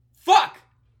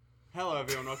Hello,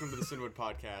 everyone. Welcome to the Sinwood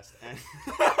Podcast. And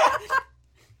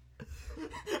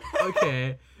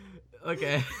Okay.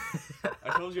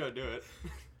 I told you I'd do it.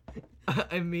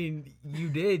 I mean, you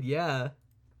did, yeah.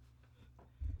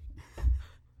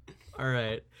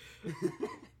 Alright.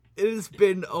 It has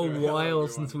been a Hello, while everyone.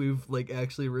 since we've,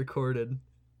 actually recorded.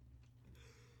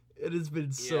 It has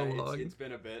been so long. It's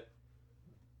been a bit.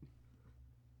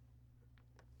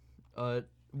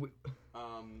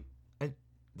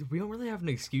 We don't really have an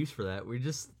excuse for that. We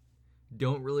just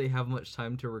don't really have much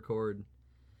time to record.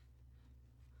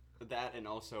 That and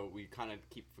also we kind of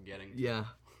keep forgetting. Yeah.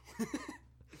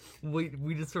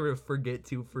 We just sort of forget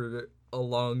to for a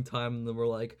long time, and then we're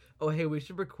like, oh, hey, we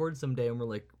should record someday, and we're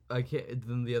like, I can't, and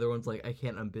then the other one's like, I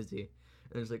can't, I'm busy.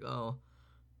 And it's like, oh.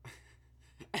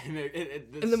 and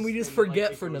then we just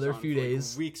forget for another few for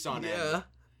days. Weeks on end.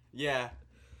 Yeah.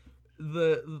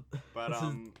 But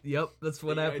yep, that's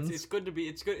what happens. It's good to be.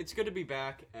 It's good to be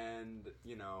back, and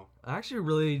you know. I actually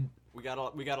really. We got a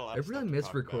lot. I really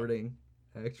miss recording.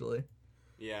 Actually.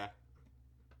 Yeah.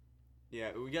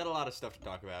 Yeah, we got a lot of stuff to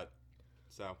talk about.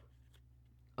 So.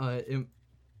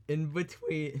 In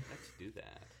between. Let's do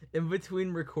that. In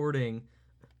between recording,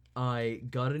 I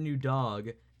got a new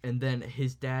dog, and then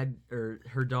his dad or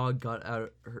her dog got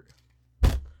out.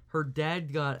 Her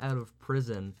dad got out of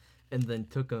prison, and then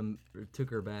took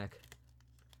her back.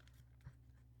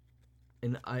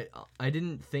 And I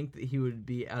didn't think that he would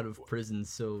be out of prison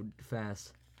so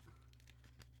fast.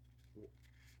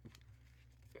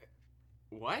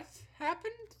 What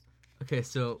happened? Okay,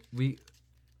 so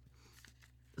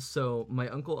my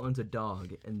uncle owns a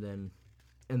dog, and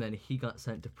then he got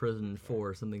sent to prison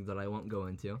for something that I won't go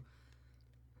into.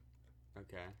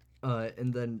 Okay.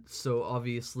 And then so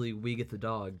obviously we get the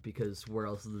dog, because where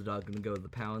else is the dog gonna go? The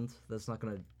pound? That's not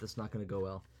gonna go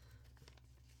well.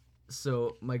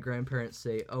 So my grandparents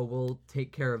say, oh, we'll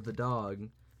take care of the dog,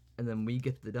 and then we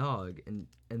get the dog, and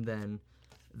then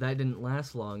that didn't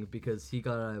last long because he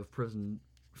got out of prison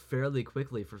fairly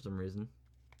quickly for some reason.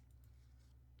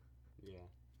 Yeah.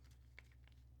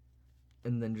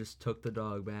 And then just took the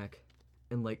dog back.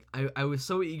 And I was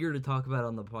so eager to talk about it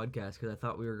on the podcast because I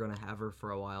thought we were going to have her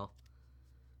for a while.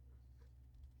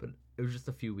 But it was just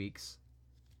a few weeks.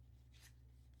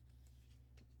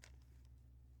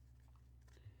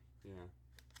 Yeah.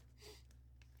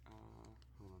 Hold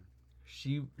on.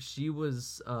 She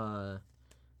was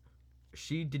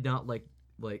she did not like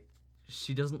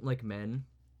she doesn't like men.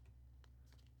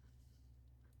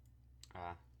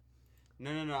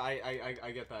 No,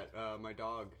 I get that. My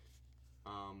dog,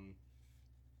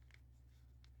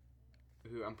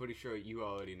 who I'm pretty sure you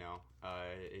already know,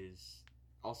 is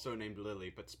also named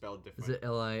Lily, but spelled different. Is it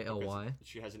Lily?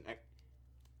 She has an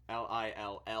Lilli.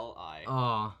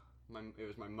 Aw. It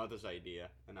was my mother's idea,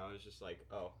 and I was just like,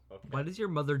 oh, okay. Why does your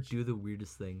mother do the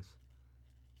weirdest things?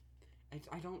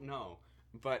 I don't know,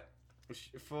 but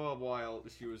for a while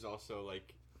she was also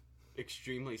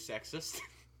extremely sexist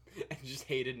and just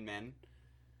hated men.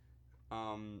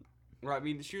 Well, I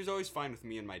mean, she was always fine with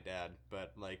me and my dad,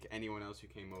 but anyone else who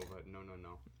came over, no.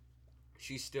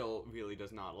 She still really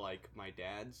does not like my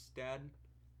dad's dad.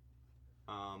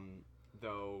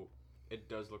 Though it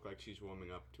does look like she's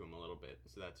warming up to him a little bit,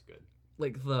 so that's good.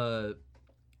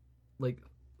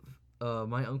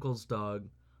 My uncle's dog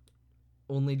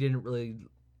only didn't really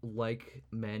like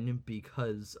men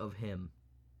because of him,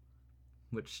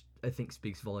 which I think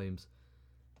speaks volumes.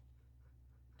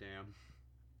 Damn.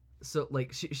 So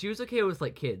she was okay with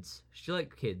kids. She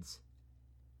liked kids.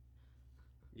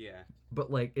 Yeah.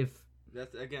 But if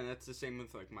that's the same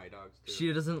with my dogs too.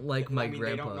 She doesn't like my grandpa.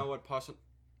 They don't know what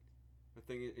the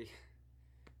thing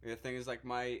is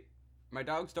my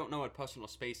dogs don't know what personal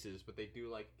space is, but they do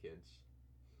like kids.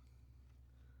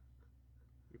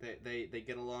 They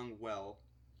get along well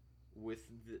with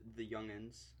the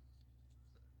youngins.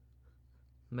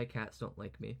 My cats don't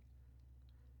like me.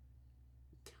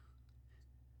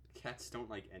 Cats don't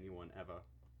like anyone ever.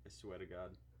 I swear to God.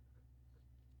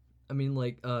 I mean,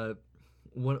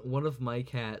 one of my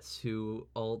cats, who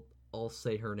I'll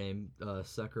say her name,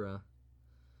 Sakura.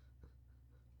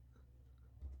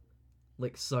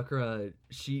 Sakura,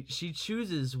 she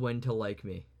chooses when to like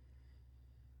me.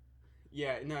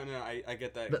 Yeah, no, I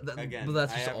get that. Again, but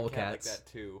that's just I have all a cat cats. like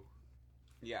that too.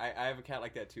 Yeah, I have a cat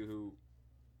like that too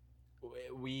who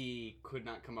we could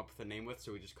not come up with a name with,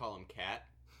 so we just call him Cat.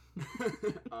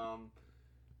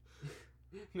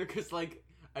 Because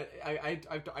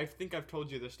I think I've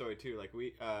told you this story too.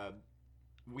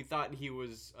 We thought he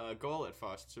was a girl at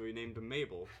first, so we named him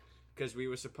Mabel, because we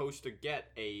were supposed to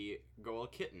get a girl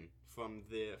kitten from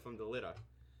the litter.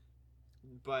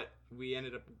 but we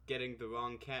ended up getting the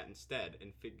wrong cat instead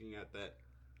and figuring out that,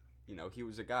 he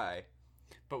was a guy,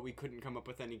 but we couldn't come up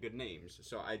with any good names.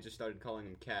 So I just started calling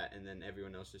him Cat, and then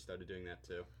everyone else just started doing that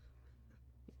too.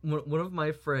 One of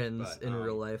my friends in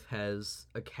real life has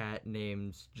a cat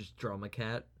named just Drama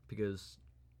Cat because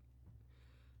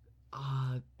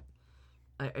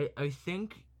I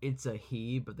think it's a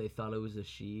he, but they thought it was a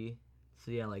she.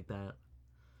 So yeah, like that.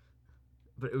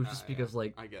 But it was just because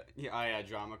like I get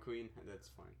Drama Queen. That's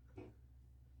fine.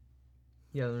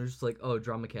 Yeah, they're just like, oh,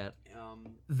 Drama Cat.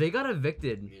 They got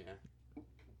evicted.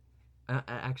 Yeah.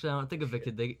 Actually, I don't think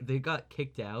evicted. They got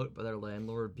kicked out by their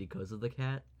landlord because of the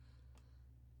cat.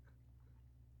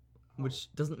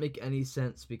 Which doesn't make any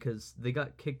sense because they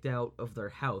got kicked out of their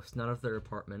house, not of their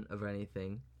apartment of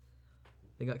anything.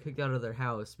 They got kicked out of their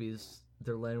house because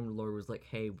their landlord was like,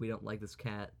 hey, we don't like this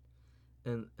cat.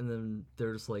 And then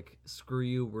they're just like, screw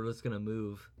you, we're just gonna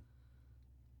move.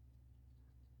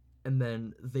 And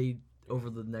then they,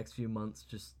 over the next few months,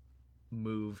 just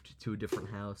moved to a different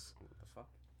house. What the fuck?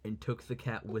 And took the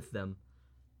cat with them.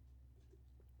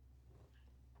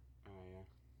 Oh,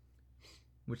 yeah.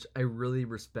 Which I really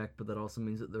respect, but that also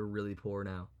means that they're really poor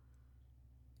now.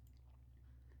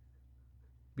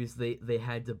 Because they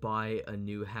had to buy a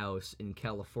new house in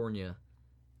California.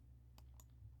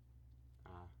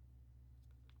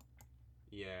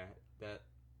 Yeah,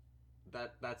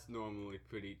 that's normally a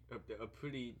pretty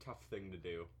tough thing to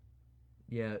do.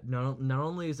 Yeah, not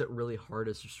only is it really hard,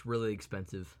 it's just really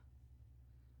expensive.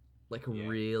 Like,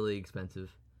 really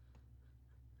expensive.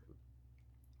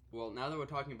 Well, now that we're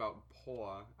talking about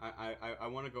poor, I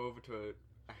want to go over to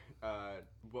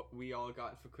what we all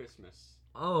got for Christmas.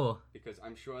 Oh. Because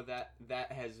I'm sure that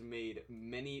has made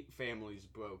many families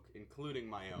broke, including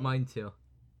my own. Mine too.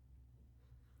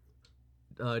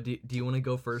 Do you want to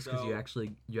go first because you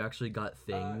actually got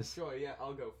things? Sure, yeah,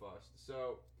 I'll go first.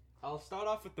 So, I'll start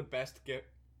off with the best gift.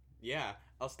 Yeah,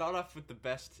 I'll start off with the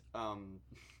best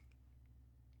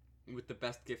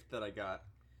gift that I got,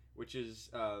 which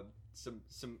is some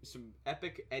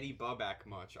epic Eddie Bobak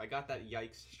merch. I got that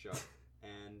Yikes shirt,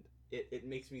 and it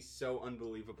makes me so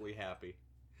unbelievably happy.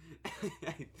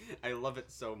 I love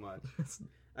it so much.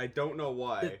 I don't know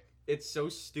why. It's so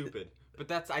stupid.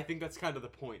 But I think that's kind of the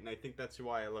point, and I think that's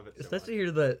why I love it so it's nice much. to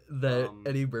hear that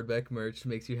Eddie Birdbeck merch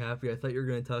makes you happy. I thought you were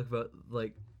going to talk about,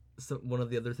 like, one of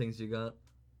the other things you got.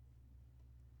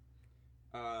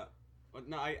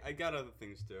 No, I got other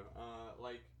things, too.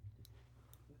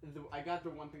 I got the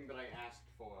one thing that I asked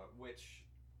for, which,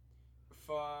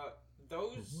 for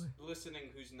those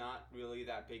listening who's not really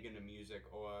that big into music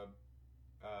or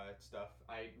stuff,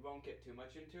 I won't get too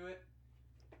much into it.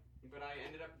 But I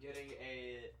ended up getting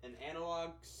an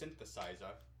analog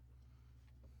synthesizer.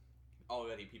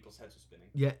 Already, people's heads are spinning.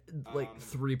 Yeah, like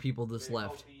 3 people just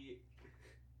left.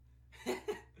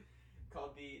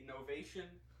 Called the Novation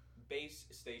Bass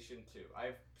Station 2.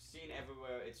 I've seen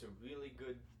everywhere. It's a really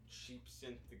good, cheap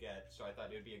synth to get, so I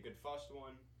thought it would be a good first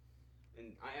one.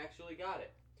 And I actually got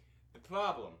it. The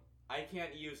problem, I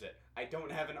can't use it. I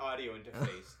don't have an audio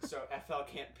interface, so FL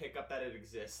can't pick up that it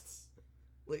exists.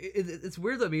 Like, it's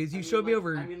weird though because you showed me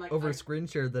over a screen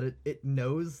share that it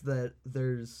knows that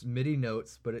there's MIDI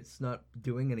notes, but it's not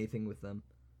doing anything with them.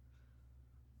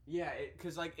 Yeah,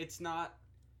 because it's not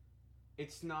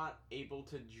able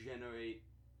to generate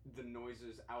the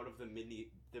noises out of the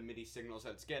MIDI signals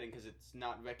that it's getting because it's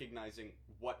not recognizing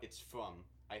what it's from.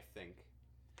 I think.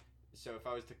 So if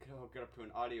I was to hook it up to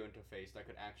an audio interface, that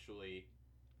could actually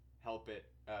help it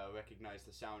recognize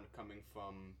the sound coming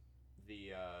from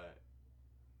the.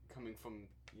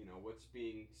 What's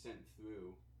being sent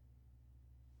through.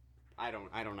 I don't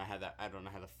know how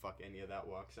the fuck any of that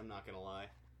works. I'm not gonna lie,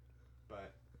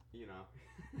 but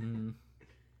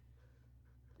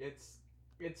it's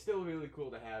still really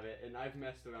cool to have it, and I've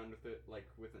messed around with it like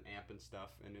with an amp and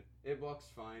stuff, and it works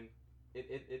fine.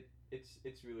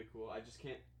 It's really cool. I just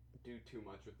can't do too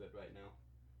much with it right now,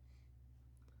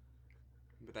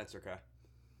 but that's okay.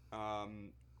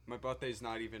 My birthday's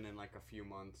not even in like a few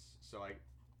months, so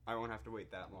I won't have to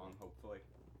wait that long, hopefully.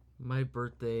 My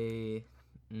birthday,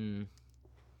 I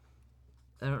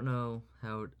don't know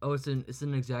how. It's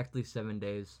in exactly 7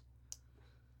 days.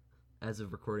 As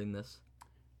of recording this.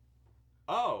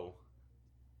 Oh,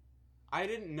 I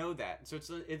didn't know that. So it's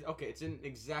okay. It's in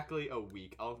exactly a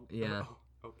week. Yeah. Oh,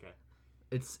 okay.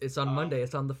 It's on Monday.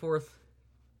 It's on the 4th.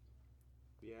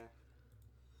 Yeah.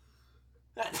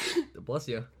 Bless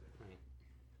you.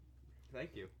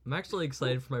 Thank you. I'm actually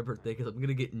excited for my birthday because I'm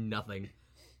gonna get nothing.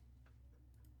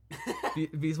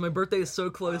 Because my birthday is so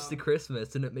close to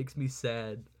Christmas, and it makes me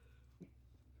sad.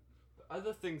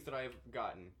 Other things that I've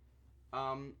gotten,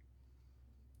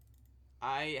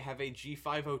 I have a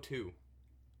G502.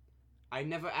 I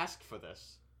never asked for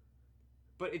this,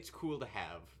 but it's cool to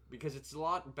have because it's a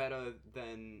lot better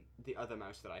than the other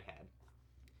mouse that I had.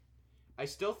 I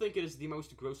still think it is the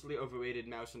most grossly overrated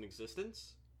mouse in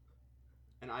existence,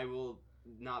 and I will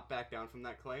not back down from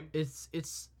that claim.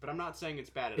 But I'm not saying it's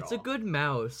bad at all. It's a good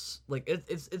mouse. Like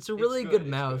it's a really good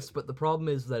mouse, but the problem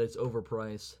is that it's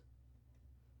overpriced.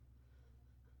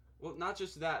 Well, not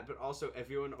just that, but also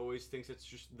everyone always thinks it's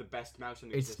just the best mouse in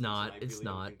existence. It's not. And I It's really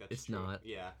not. don't think that's It's true. not.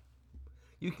 Yeah.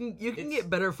 You can get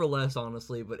better for less,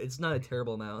 honestly, but it's not a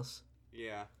terrible mouse.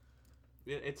 Yeah.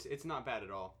 It's not bad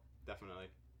at all, definitely.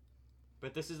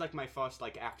 But this is like my first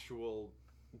like actual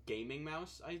gaming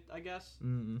mouse, I guess.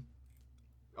 Mm-hmm.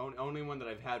 Only one that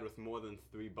I've had with more than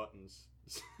 3 buttons.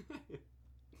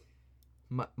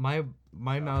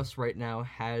 My mouse right now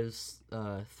has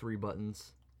 3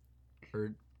 buttons,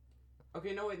 or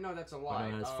okay, no, that's a lie.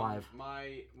 no, it has 5.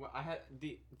 I had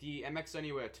the MX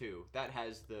Anywhere 2. That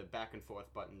has the back and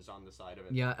forth buttons on the side of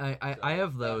it. Yeah, I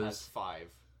have those. That has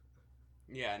 5.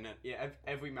 Yeah, no, yeah.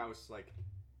 Every mouse like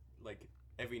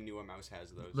every newer mouse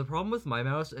has those. The problem with my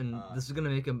mouse, and this is gonna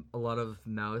make a lot of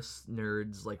mouse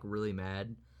nerds like really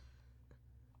mad.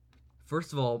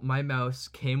 First of all, my mouse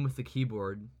came with the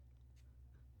keyboard,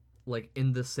 like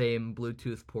in the same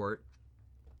Bluetooth port.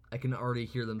 I can already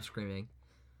hear them screaming.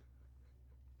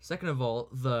 Second of all,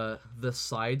 the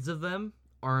sides of them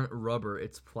aren't rubber;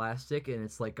 it's plastic, and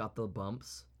it's like got the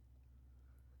bumps.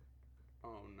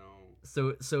 Oh no!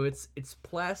 So it's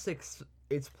plastic.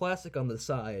 It's plastic on the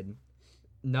side,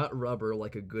 not rubber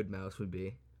like a good mouse would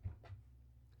be.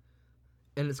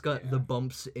 And it's got the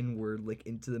bumps inward, like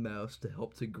into the mouse to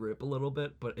help to grip a little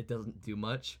bit, but it doesn't do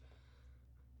much.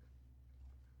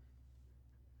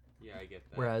 Yeah, I get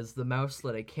that. Whereas the mouse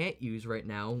that I can't use right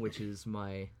now, which is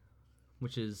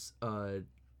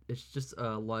it's just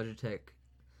a Logitech,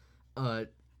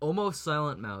 almost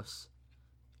silent mouse.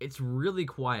 It's really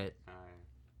quiet,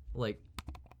 like,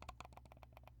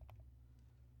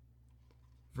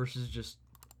 versus just,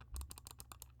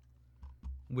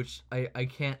 which I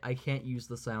can't use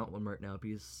the silent one right now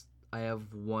because I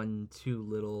have 2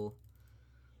 little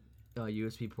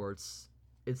USB ports.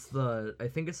 I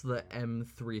think it's the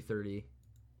M330,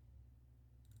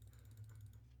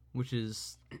 which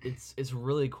is it's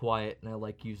really quiet, and I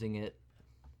like using it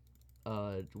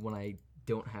when I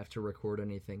don't have to record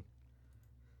anything.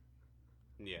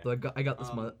 Yeah. So I got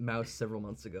this mouse several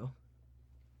months ago.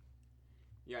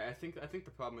 Yeah, I think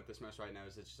the problem with this mouse right now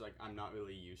is it's just like I'm not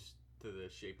really used to the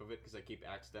shape of it because I keep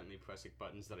accidentally pressing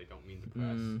buttons that I don't mean to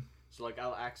press. So like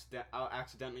I'll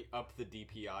accidentally up the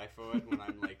DPI for it when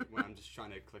I'm just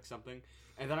trying to click something,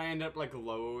 and then I end up like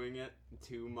lowering it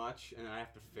too much, and I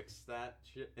have to fix that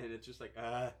shit, and it's just like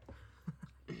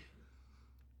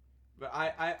But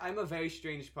I'm a very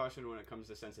strange person when it comes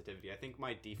to sensitivity. I think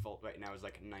my default right now is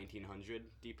like 1900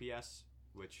 DPS,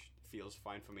 which feels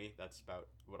fine for me. That's about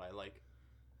what I like.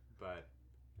 But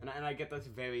and I get that's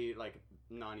very like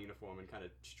non-uniform and kind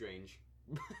of strange.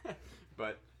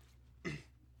 But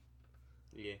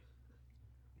yeah.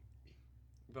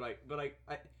 But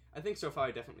I think so far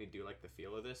I definitely do like the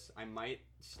feel of this. I might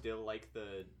still like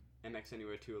the MX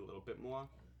Anywhere 2 a little bit more.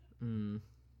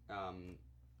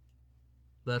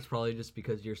 That's probably just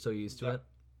because you're so used to it.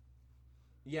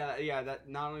 Yeah. That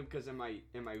not only because am I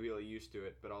really used to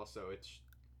it, but also it's.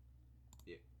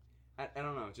 Yeah, I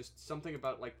don't know, just something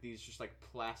about like these just like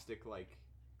plastic like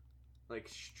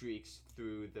streaks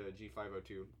through the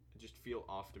G502 just feel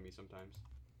off to me sometimes.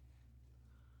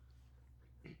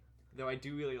 Though I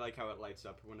do really like how it lights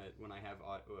up when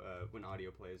audio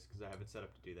plays because I have it set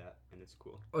up to do that and it's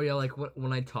cool. Oh yeah, like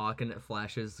when I talk and it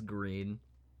flashes green.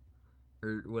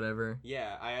 Or whatever.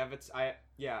 Yeah, I have it. So I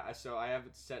have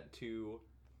it set to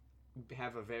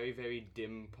have a very, very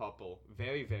dim purple,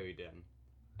 very, very dim,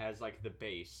 as like the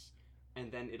base,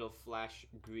 and then it'll flash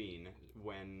green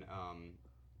when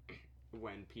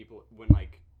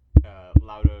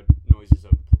louder noises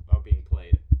are being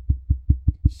played.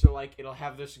 So like it'll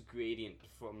have this gradient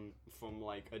from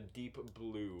like a deep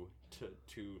blue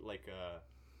to like a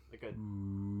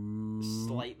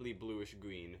slightly bluish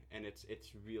green, and it's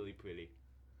really pretty.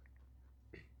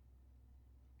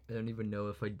 I don't even know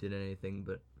if I did anything,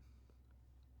 but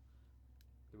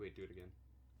wait, do it again.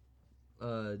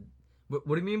 What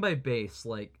do you mean by bass?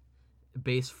 Like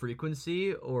bass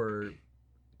frequency or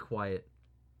quiet?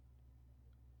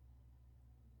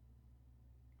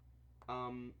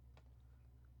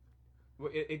 Well,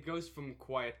 it goes from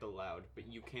quiet to loud,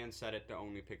 but you can set it to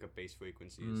only pick up bass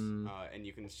frequencies, and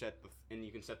you can set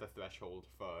the threshold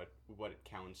for what it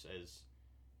counts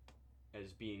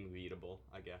as being readable,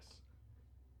 I guess.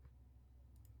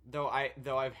 Though I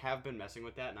have been messing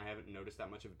with that and I haven't noticed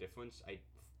that much of a difference. I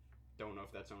don't know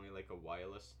if that's only like a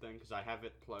wireless thing because I have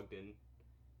it plugged in.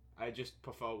 I just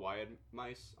prefer wired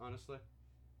mice, honestly.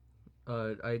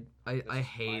 I That's my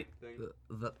hate thing.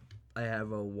 that I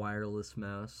have a wireless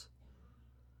mouse.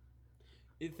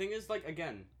 The thing is, like,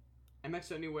 again,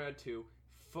 MX Anywhere 2,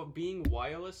 for being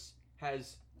wireless,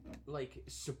 has, like,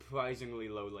 surprisingly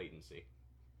low latency.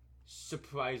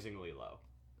 Surprisingly low.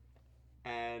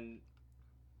 And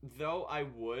though I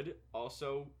would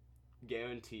also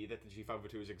guarantee that the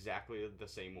G502 is exactly the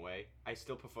same way, I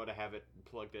still prefer to have it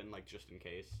plugged in, like, just in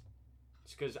case.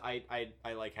 It's because I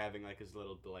like having, like, as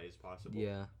little delay as possible.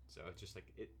 Yeah. So it's just,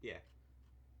 like, yeah.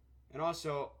 And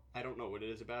also, I don't know what it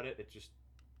is about it. It just,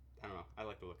 I don't know. I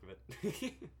like the look of it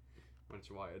when it's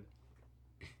wired.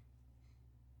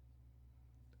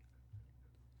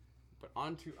 But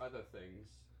on to other things.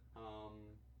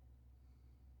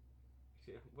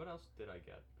 See, what else did I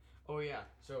get? Oh yeah,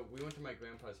 so we went to my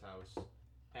grandpa's house,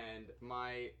 and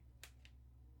my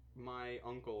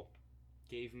uncle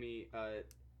gave me a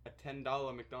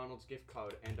 $10 McDonald's gift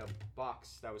card and a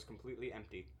box that was completely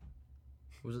empty.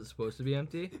 Was it supposed to be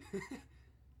empty?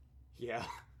 Yeah.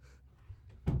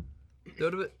 Go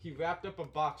to it. He wrapped up a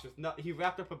box with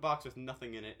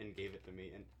nothing in it and gave it to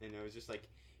me, and it was just like,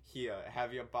 here,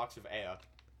 have your box of air.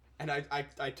 And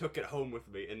I took it home with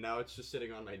me, and now it's just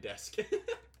sitting on my desk.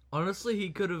 Honestly, he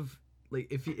could have,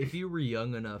 like, if you were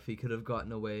young enough, he could have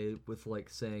gotten away with, like,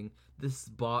 saying, this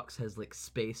box has, like,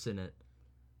 space in it.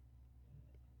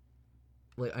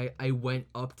 Like, I went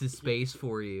up to space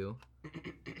for you.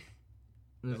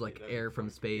 There's, like, air from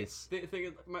space. Yeah. The thing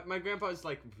is, my grandpa is,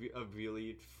 like, a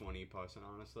really funny person,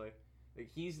 honestly. Like,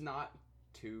 he's not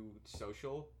too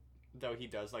social, though he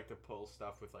does like to pull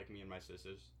stuff with, like, me and my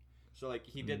sisters. So, like,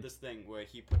 he did this thing where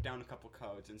he put down a couple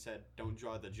cards and said, don't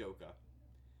draw the Joker.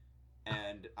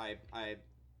 And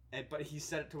but he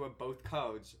said it to where both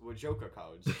cards were Joker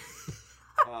cards.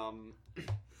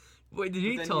 Wait, did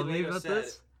he tell me about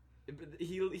this?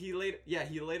 He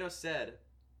later said,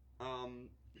 well,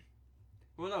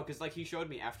 no, because, like, he showed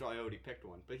me after I already picked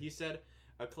one. But he said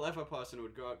a clever person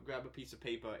would grab a piece of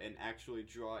paper and actually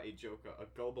draw a Joker. A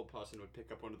gullible person would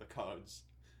pick up one of the cards.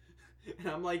 And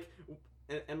I'm like,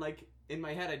 and like, in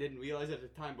my head, I didn't realize it at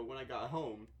the time, but when I got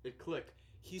home, it clicked.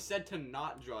 He said to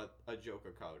not draw a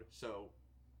Joker card. So,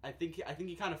 I think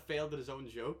he kind of failed at his own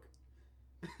joke.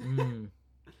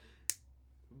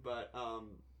 But,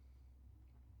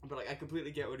 like, I completely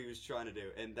get what he was trying to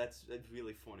do, and that's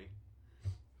really funny.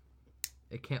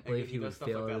 I can't believe he would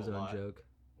fail at his own joke.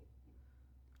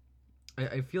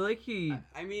 I feel like he...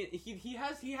 I mean, he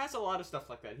has a lot of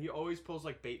stuff like that. He always pulls,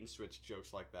 like, bait and switch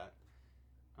jokes like that.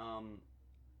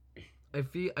 I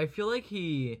feel like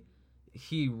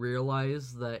he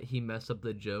realized that he messed up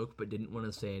the joke, but didn't want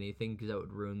to say anything because that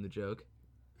would ruin the joke.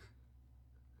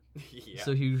 Yeah.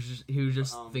 So he was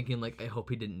just thinking, like, I hope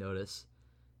he didn't notice.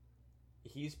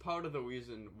 He's part of the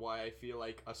reason why I feel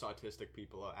like us autistic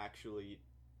people are actually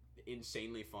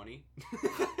insanely funny.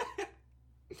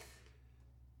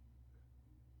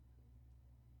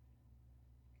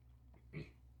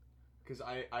 Because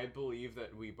I believe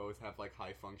that we both have, like,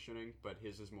 high functioning, but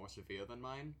his is more severe than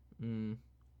mine.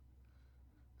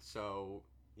 So,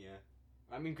 yeah.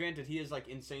 I mean, granted, he is, like,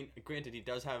 insane. Granted, he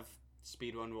does have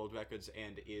speedrun world records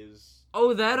and is...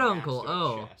 Oh, that uncle.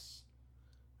 Oh. Chess.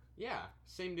 Yeah,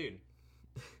 same dude.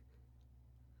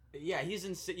 Yeah, he's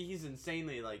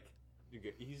insanely, like...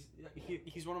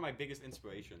 He's one of my biggest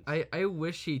inspirations. I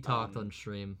wish he talked on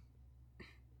stream.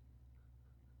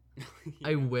 Yeah.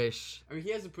 I wish. I mean,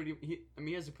 he has a pretty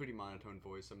monotone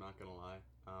voice. I'm not gonna lie.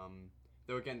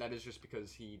 Though again, that is just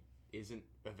because he isn't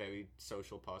a very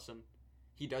social person.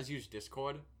 He does use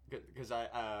Discord because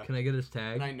I. Can I get his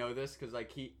tag? And I know this because,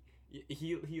 like, he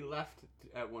left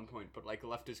at one point, but, like,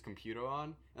 left his computer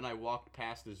on, and I walked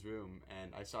past his room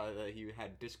and I saw that he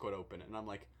had Discord open, and I'm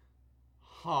like,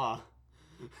 huh.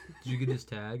 Did you get his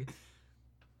tag?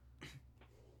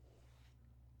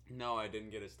 No, I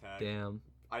didn't get his tag. Damn.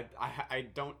 I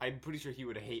don't. I'm pretty sure he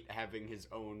would hate having his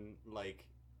own, like,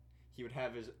 he would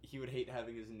hate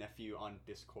having his nephew on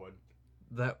Discord.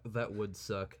 That would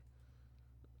suck.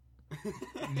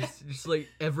 just like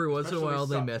every once in a while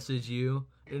they message you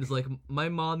and it's like, my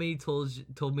mommy told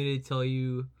me to tell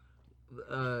you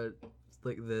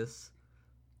like this.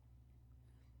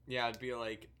 Yeah, I'd be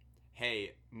like,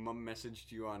 hey, mom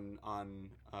messaged you on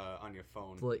your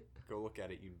phone. Like, go look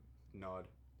at it, you nod.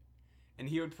 And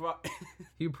he would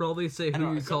he'd probably say,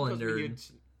 who you call a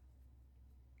nerd?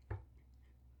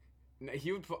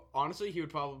 He would honestly, he would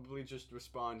probably just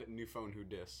respond, new phone, who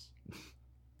dis?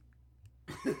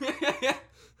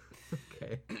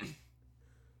 Okay.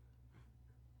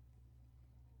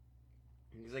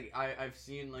 He's like, I've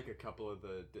seen like a couple of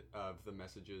the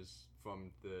messages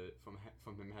from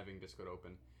him having Discord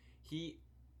open. He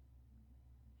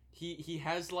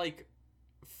has like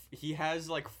he has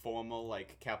like formal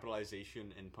like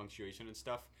capitalization and punctuation and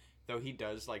stuff, though he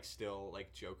does like still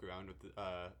like joke around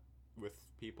with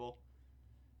people.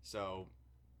 So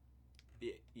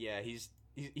yeah,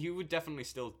 he would definitely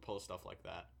still pull stuff like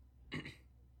that.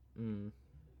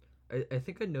 I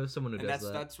think I know someone who And does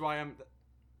that. That's why I'm.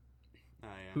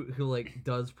 Yeah. Who like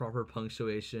does proper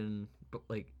punctuation, but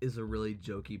like is a really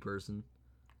jokey person.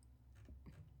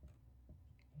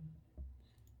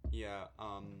 Yeah.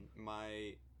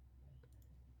 I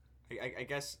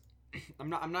guess I'm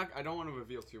not. I don't want to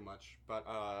reveal too much, but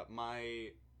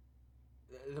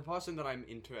the person that I'm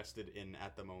interested in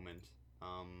at the moment,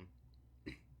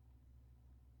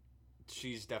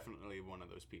 she's definitely one of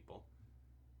those people.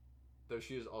 Though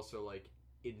she is also like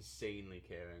insanely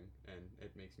caring, and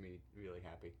it makes me really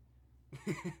happy.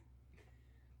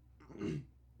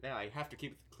 Yeah, I have to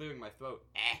keep clearing my throat.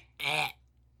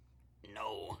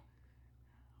 No.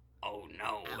 Oh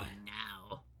no. Oh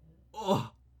no.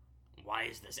 Oh, Why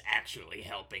is this actually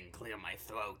helping clear my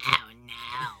throat? Oh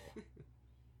no.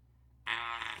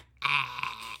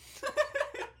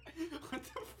 What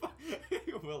the fuck?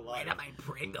 Will Where do my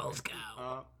Pringles go?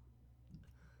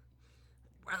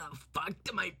 Where the fuck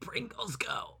do my Pringles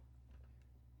go?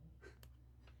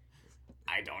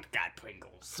 I don't got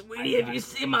Pringles. Sweetie, have you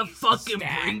seen my fucking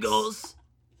Stacks. Pringles?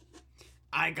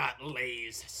 I got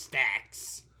Lay's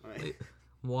stacks.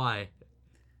 why?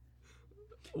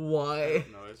 Why?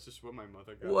 No, it's just what my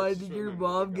mother got. Why It's did just your what my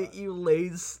mother mom get got. you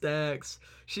Lay's stacks?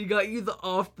 She got you the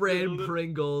off-brand Little-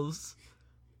 Pringles.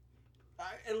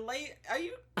 Lay?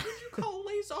 Did you call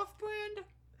Lay's off-brand?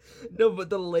 No, but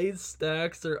the Lay's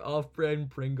stacks are off-brand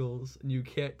Pringles, and you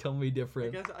can't tell me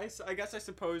different. I guess I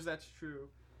suppose that's true.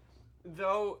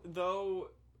 Though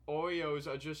Oreos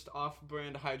are just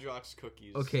off-brand Hydrox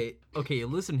cookies. Okay,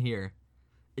 listen here,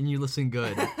 and you listen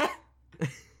good.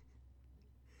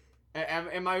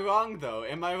 Am I wrong though?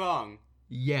 Am I wrong?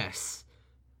 Yes,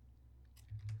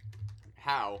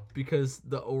 How? because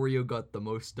the Oreo got the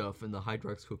most stuff, and the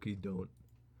Hydrox cookies don't.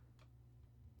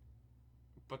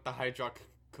 But the Hydrox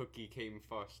cookie came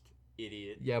first,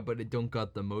 idiot. Yeah, but it don't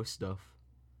got the most stuff.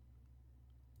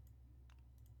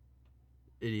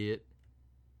 Idiot.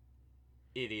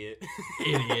 Idiot.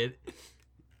 Idiot.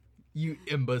 You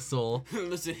imbecile.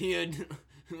 Listen here,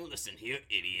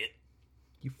 idiot.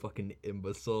 You fucking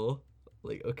imbecile.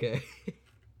 Like, okay.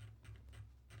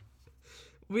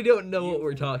 We don't know what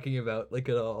we're talking about, like,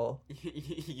 at all.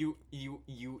 you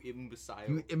imbecile.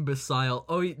 You imbecile.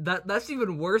 Oh, that's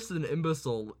even worse than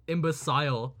imbecile.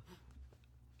 Imbecile.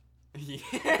 Yeah,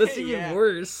 That's even yeah.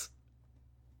 worse.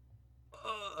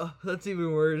 That's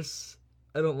even worse.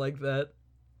 I don't like that.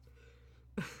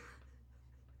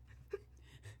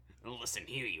 Listen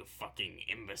here, you fucking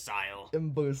imbecile.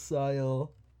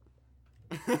 Imbecile.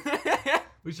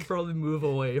 We should probably move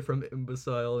away from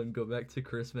imbecile and go back to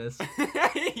Christmas.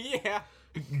 Yeah.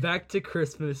 Back to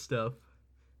Christmas stuff.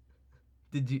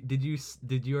 Did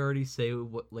you already say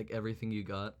what, like, everything you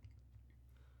got?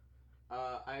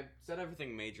 I said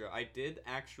everything major. I did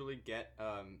actually get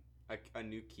a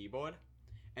new keyboard,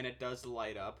 and it does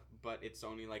light up, but it's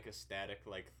only like a static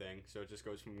like thing, so it just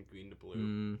goes from green to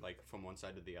blue, like from one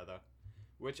side to the other.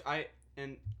 Which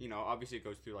obviously it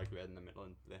goes through like red in the middle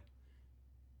and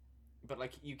but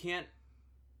like you can't.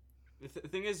 The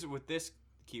thing is with this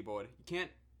keyboard, you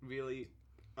can't really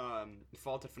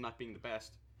fault it for not being the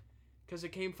best, because it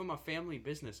came from a family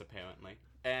business apparently,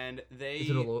 and they.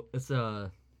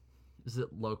 Is it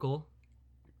local?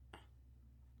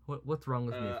 What's wrong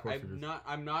with me? Of course it is.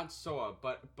 I'm not sore,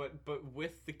 but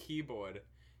with the keyboard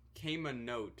came a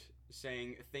note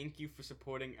saying thank you for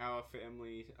supporting our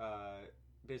family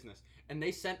business, and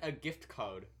they sent a gift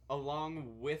card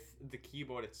along with the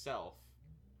keyboard itself.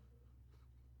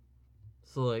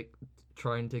 So, like,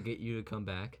 trying to get you to come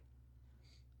back,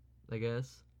 I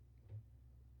guess.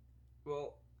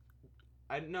 Well,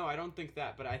 I don't think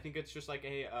that, but I think it's just like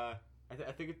a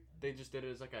I think they just did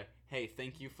it as like a hey,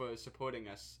 thank you for supporting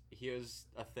us. Here's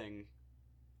a thing.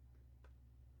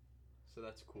 So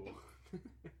that's cool.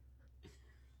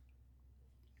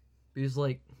 Because,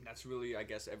 like, That's really, I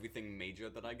guess, everything major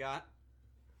that I got.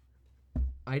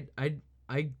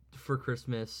 I for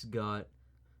Christmas got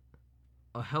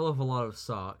a hell of a lot of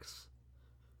socks,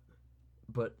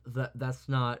 but that's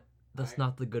not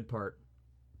the good part.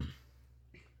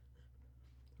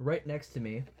 Right next to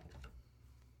me,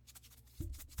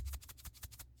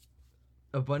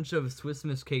 a bunch of Swiss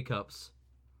Miss K-Cups.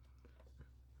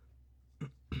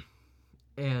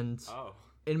 And Oh.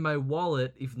 in my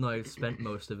wallet, even though I've spent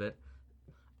most of it,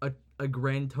 a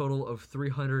grand total of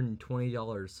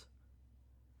 $320.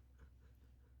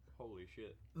 Holy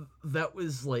shit. That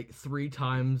was like 3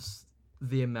 times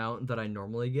the amount that I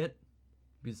normally get.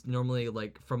 Because normally,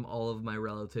 like, from all of my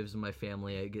relatives and my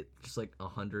family, I get just like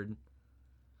 100.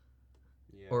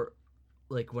 Yeah. Or,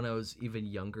 like, when I was even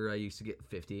younger, I used to get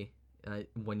 50.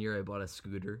 One year I bought a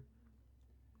scooter.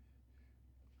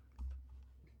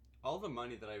 All the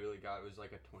money that I really got was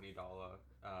like a $20,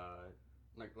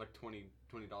 like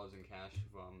 $20 in cash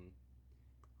from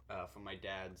my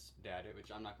dad's dad, which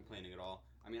I'm not complaining at all.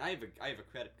 I mean, I have a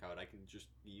credit card. I can just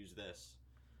use this.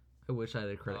 I wish I had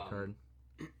a credit card.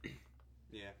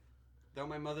 Yeah. Though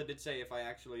my mother did say if I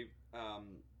actually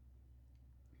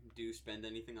do spend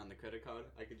anything on the credit card,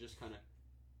 I could just kind of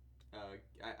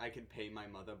I could pay my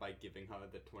mother by giving her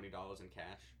the $20 in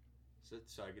cash. So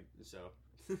I could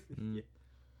yeah.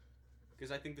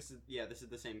 Because I think this is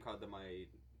the same card that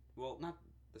not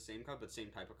the same card, but same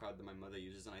type of card that my mother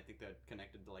uses, and I think they're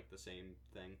connected to like the same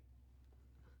thing.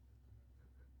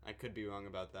 I could be wrong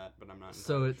about that, but I'm not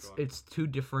entirely sure. It's 2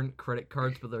 different credit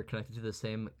cards, but they're connected to the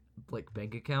same like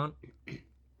bank account.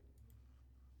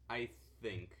 I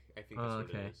think that's what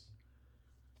it is.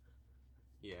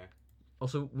 Yeah.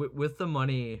 Also, with the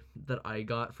money that I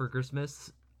got for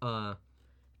Christmas,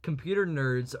 computer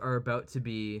nerds are about to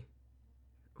be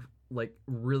like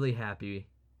really happy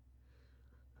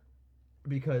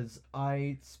because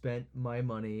I spent my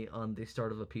money on the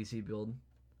start of a PC build.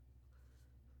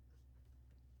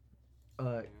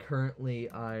 Currently,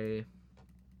 I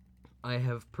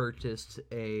have purchased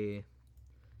a.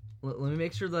 Let me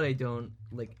make sure that I don't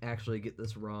like actually get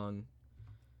this wrong.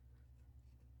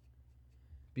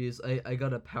 Because I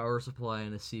got a power supply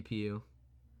and a CPU.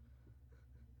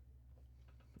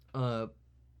 To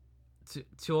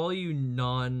all you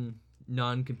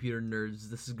non-computer nerds,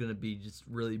 this is gonna be just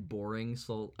really boring,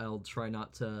 so I'll try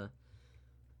not to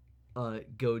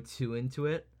go too into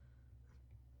it.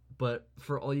 But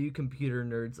for all you computer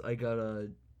nerds,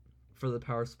 for the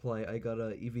power supply, I got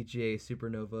a EVGA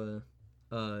Supernova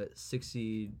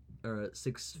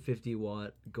 650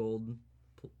 watt gold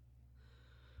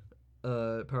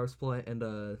power supply and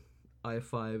a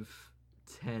i5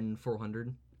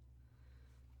 10400.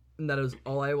 And that is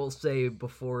all I will say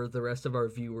before the rest of our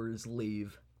viewers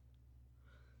leave.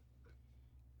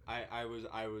 I was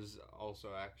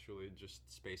also actually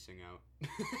just spacing out.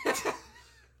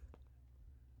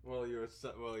 While you were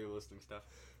listing stuff.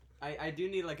 I do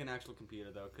need like an actual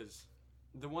computer though, because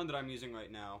the one that I'm using right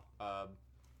now,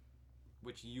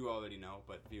 which you already know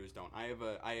but viewers don't. I have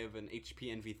an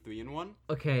HP Envy 3-in-1.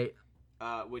 Okay.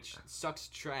 Which sucks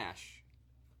trash.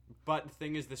 But the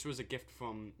thing is, this was a gift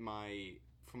from my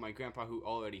grandpa who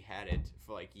already had it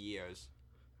for like years.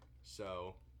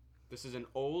 So this is an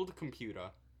old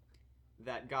computer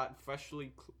that got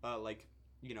freshly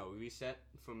reset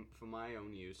for my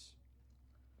own use.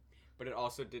 But it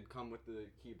also did come with the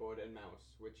keyboard and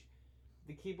mouse, which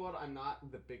the keyboard I'm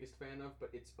not the biggest fan of, but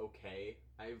it's okay.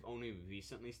 I've only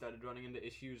recently started running into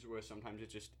issues where sometimes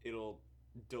it'll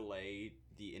delay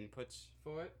the inputs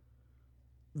for it.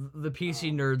 The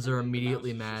PC nerds are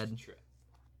immediately mad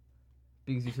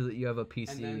because you said that you have a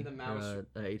PC and then the mouse, or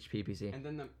a HP PC. And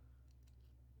then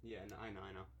I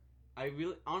know. I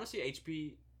really honestly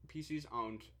HP PCs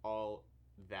aren't all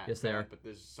that yes, bad, they are. But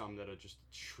there's some that are just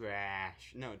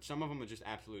trash. No, some of them are just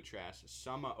absolute trash.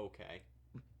 Some are okay.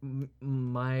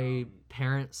 My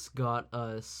parents got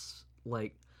us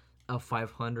like a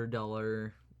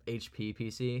 $500 HP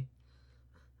PC.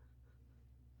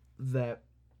 That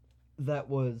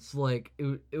was like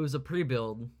it was a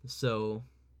pre-build, so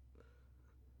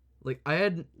like I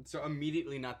had so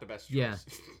immediately not the best choice. Yeah.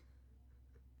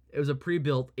 It was a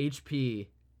pre-built HP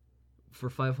for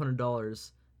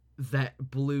 $500 that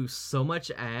blew so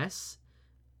much ass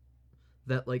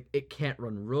that like it can't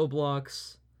run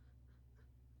Roblox.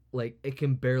 Like it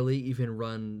can barely even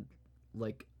run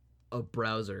like a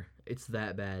browser. It's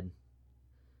that bad.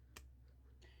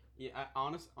 Yeah,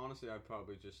 honestly, I'd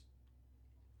probably just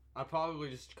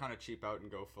kind of cheap out and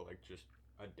go for like just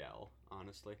a Dell.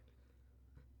 Honestly,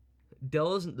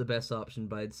 Dell isn't the best option,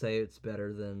 but I'd say it's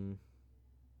better than.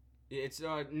 It's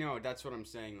no, that's what I'm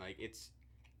saying. Like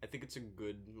I think it's a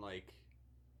good like,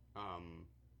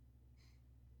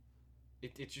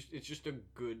 it's just a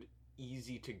good,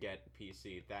 easy to get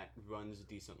PC that runs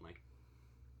decently,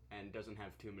 and doesn't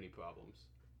have too many problems.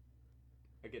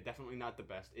 Again, definitely not the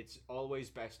best. It's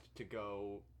always best to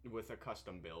go with a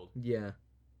custom build. Yeah.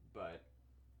 But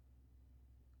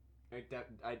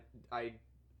I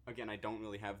don't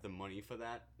really have the money for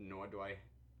that, nor do I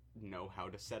know how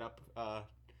to set up a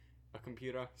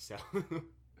computer. So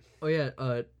Oh yeah,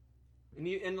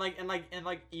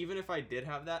 and even if I did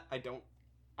have that,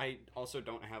 I also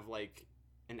don't have like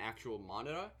an actual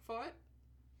monitor for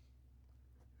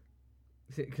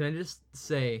it. can I just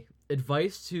say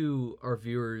advice to our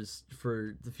viewers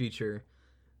for the future?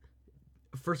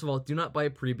 First of all, do not buy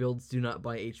pre-builds. Do not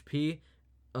buy HP.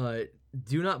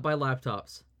 Do not buy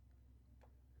laptops.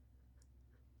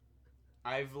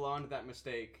 I've learned that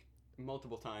mistake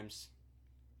multiple times.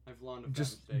 I've learned of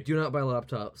Just that mistake. do not buy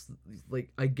laptops.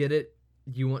 Like, I get it.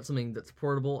 You want something that's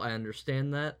portable. I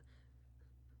understand that.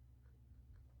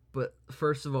 But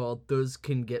first of all, those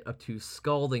can get up to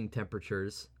scalding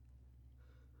temperatures.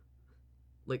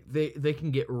 Like, they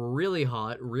can get really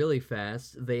hot really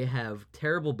fast. They have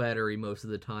terrible battery most of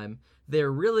the time.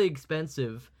 They're really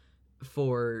expensive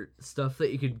for stuff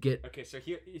that you could get. Okay, so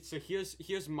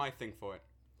here's my thing for it.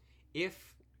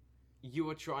 If you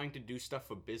are trying to do stuff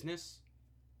for business,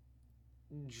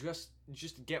 just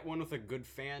get one with a good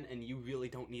fan, and you really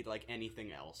don't need like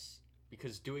anything else,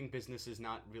 because doing business is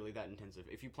not really that intensive.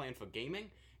 If you plan for gaming,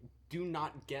 do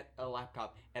not get a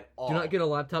laptop at all. Do not get a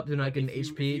laptop. Do not get an If you-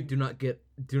 HP. if you-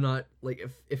 Do not like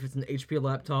if it's an HP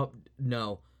laptop.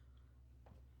 No.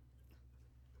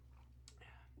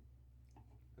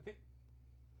 Okay.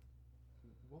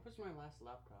 What was my last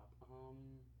laptop?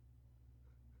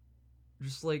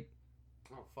 Just like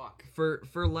Oh fuck. for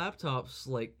laptops,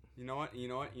 like You know what?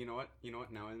 Now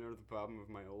I know the problem with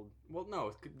my old. Well, no,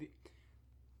 it could be.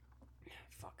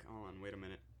 Fuck. Hold on. Wait a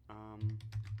minute. are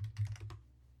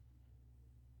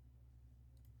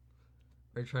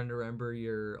you trying to remember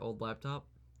your old laptop?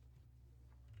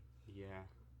 Yeah.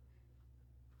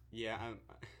 Yeah.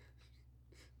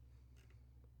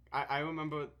 I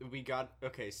remember we got.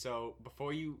 Okay, so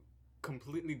before you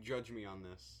completely judge me on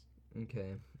this,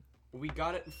 Okay. we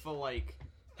got it for like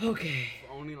Okay.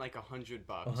 for only like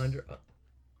 $100. 100.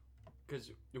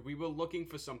 Because we were looking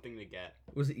for something to get,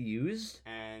 Was it used?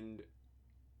 and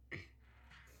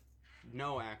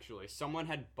no, actually, someone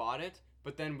had bought it,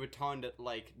 but then returned it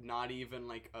like not even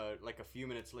like a few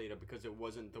minutes later because it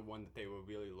wasn't the one that they were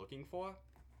really looking for,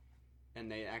 and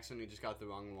they accidentally just got the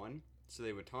wrong one, so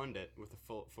they returned it with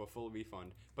a full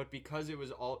refund. But because it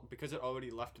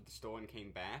already left at the store and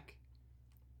came back,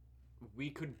 we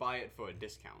could buy it for a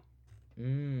discount.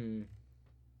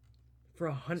 For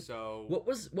 100. So What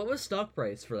was stock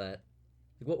price for that?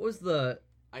 Like, what was the?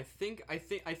 I think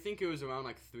it was around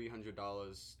like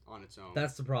 $300 on its own.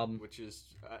 That's the problem. which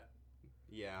is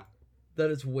yeah.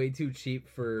 That is way too cheap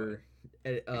for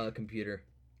a computer.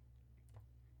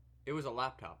 It was a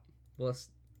laptop. Well, that's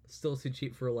still too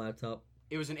cheap for a laptop.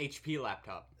 It was an HP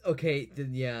laptop. Okay,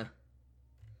 then yeah.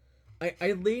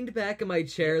 I leaned back in my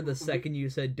chair the second you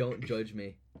said "Don't judge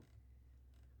me."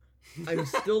 I'm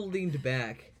still leaned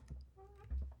back.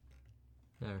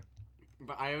 There.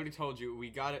 But I already told you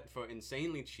we got it for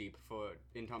insanely cheap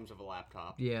in terms of a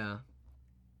laptop, Yeah.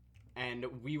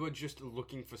 and we were just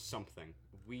looking for something.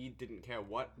 We didn't care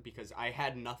what, because I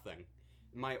had nothing.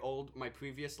 My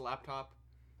previous laptop,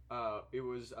 it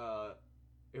was a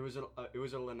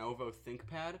Lenovo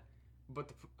ThinkPad,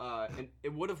 but and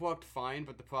it would have worked fine.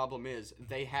 But the problem is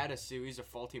they had a series of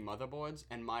faulty motherboards,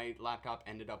 and my laptop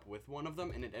ended up with one of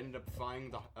them, and it ended up frying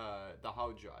the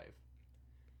hard drive.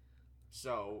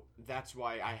 So that's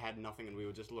why I had nothing, and we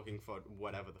were just looking for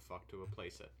whatever the fuck to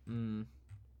replace it.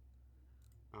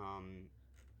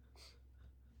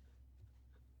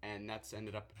 And that's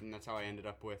how I ended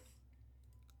up with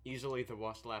easily the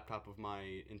worst laptop of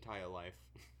my entire life.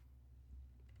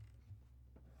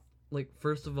 Like,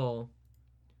 first of all,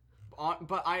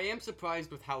 But I am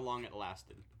surprised with how long it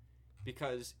lasted,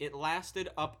 because it lasted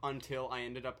up until I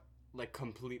ended up like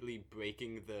completely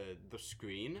breaking the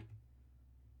screen.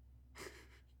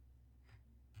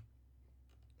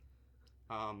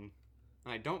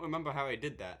 I don't remember how I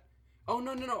did that. Oh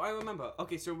no, I remember.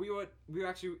 Okay, so we were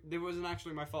actually, it wasn't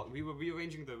actually my fault. We were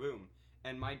rearranging the room,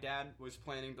 and my dad was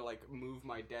planning to like move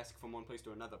my desk from one place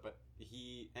to another, but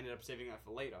he ended up saving that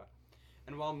for later.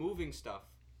 And while moving stuff,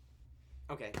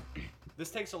 okay,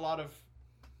 this takes a lot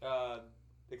of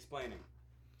explaining.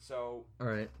 So all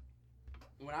right.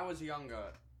 when I was younger,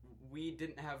 we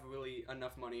didn't have really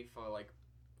enough money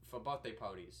for birthday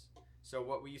parties. So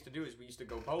what we used to do is we used to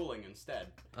go bowling instead.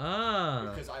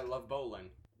 Because I love bowling.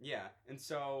 Yeah, and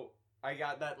so I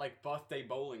got that like birthday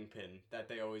bowling pin that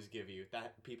they always give you,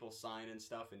 that people sign and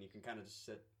stuff, and you can kind of just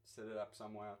set it up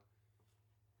somewhere.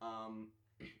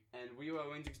 And we were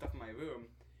arranging stuff in my room,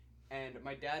 and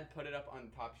my dad put it up on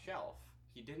the top shelf.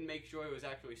 He didn't make sure it was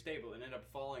actually stable, and ended up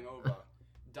falling over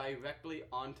directly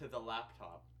onto the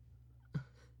laptop.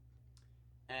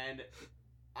 And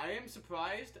I am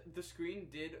surprised the screen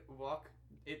did walk.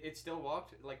 It still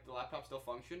walked, like the laptop still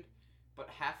functioned, but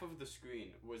half of the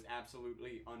screen was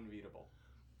absolutely unreadable.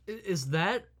 Is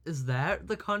that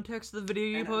the context of the video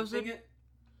you And I'm posted? thinking-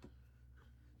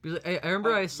 Because I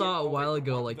remember I saw a wait, while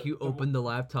ago, what? like, you opened the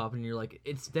laptop and you're like,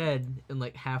 it's dead, and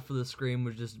like half of the screen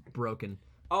was just broken.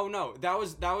 Oh no, that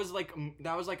was like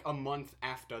a month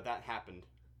after that happened,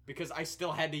 because I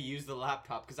still had to use the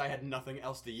laptop because I had nothing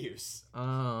else to use,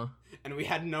 and we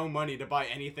had no money to buy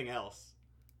anything else.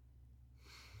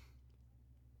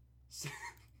 So,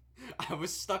 I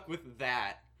was stuck with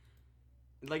that.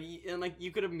 Like, and like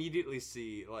you could immediately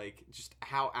see like just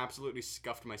how absolutely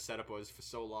scuffed my setup was for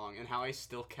so long, and how I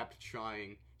still kept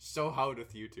trying so hard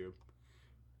with YouTube.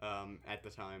 At the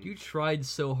time, You tried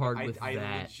so hard with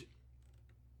that.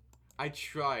 I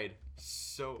tried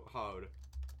so hard.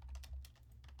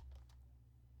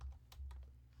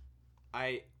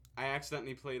 I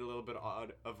accidentally played a little bit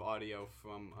of audio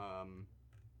from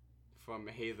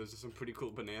Hey, those are some pretty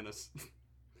cool bananas.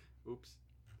 Oops.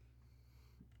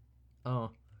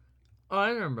 Oh, I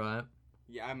remember that.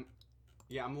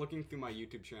 Yeah, I'm looking through my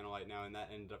YouTube channel right now, and that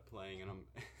ended up playing, and I'm.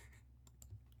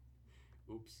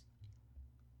 Oops.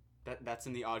 That's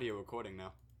in the audio recording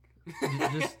now.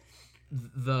 Just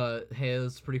the hey,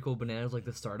 those pretty cool bananas, like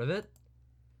the start of it.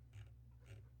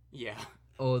 Yeah.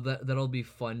 Oh, that'll be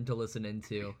fun to listen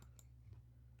into.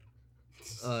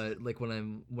 Like when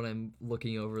I'm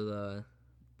looking over the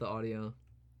audio.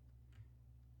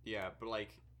 Yeah, but like.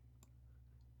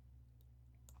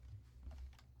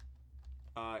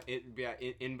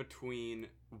 In between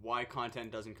why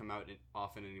content doesn't come out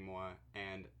often anymore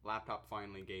and laptop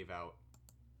finally gave out,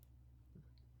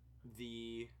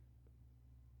 the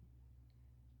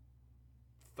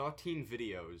 13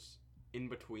 videos in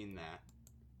between that,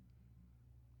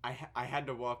 I had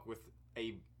to walk with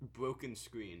a broken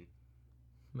screen.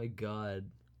 My God.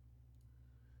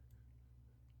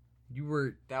 You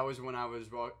were. That was when I was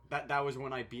that was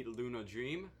when I beat Lunar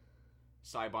Dream,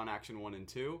 Cybon Action 1 and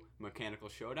 2, Mechanical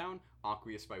Showdown,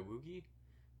 Aqueous by Woogie,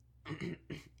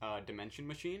 Dimension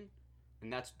Machine,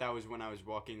 and that was when I was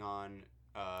working on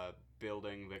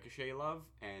building Ricochet Love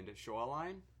and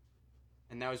Shoreline,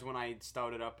 and that was when I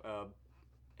started up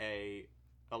a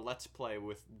Let's Play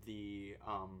with the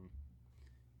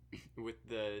with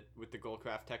the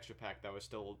Goldcraft texture pack that was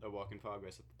still a work in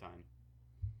progress at the time.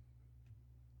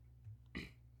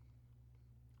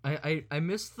 I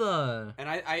miss the. And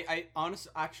I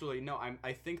honestly, actually, no,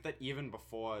 I think that even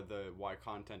before the why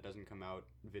content doesn't come out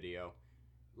video,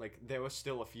 like, there was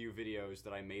still a few videos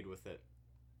that I made with it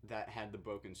that had the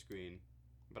broken screen,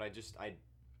 but I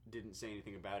didn't say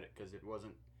anything about it because it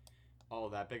wasn't all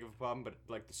that big of a problem, but,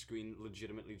 like, the screen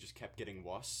legitimately just kept getting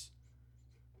worse.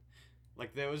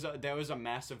 Like, there was a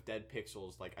massive dead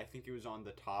pixels, like, I think it was on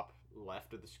the top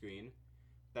left of the screen,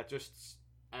 that just,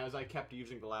 as I kept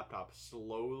using the laptop,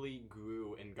 slowly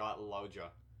grew and got larger.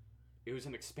 It was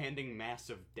an expanding mass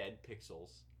of dead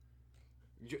pixels.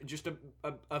 Just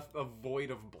a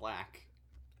void of black,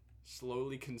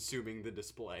 slowly consuming the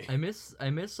display. I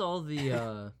miss all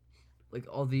the like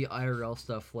all the IRL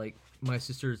stuff. Like, my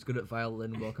sister's good at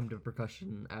violin. Welcome to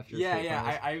percussion. After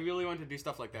Yeah. I really want to do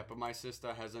stuff like that, but my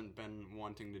sister hasn't been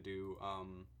wanting to do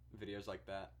videos like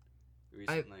that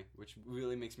recently, which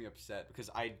really makes me upset because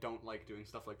I don't like doing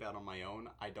stuff like that on my own.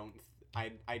 I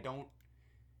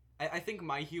think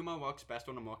my humor works best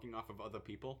when I'm working off of other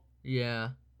people. Yeah.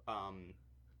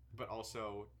 But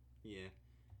also, yeah.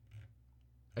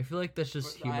 I feel like that's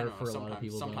just humor for a lot of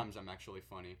people. Sometimes I'm actually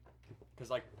funny, because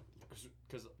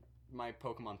my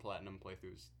Pokemon Platinum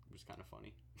playthrough was kind of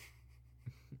funny.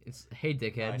 It's hey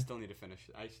dickhead. I still need to finish.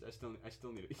 I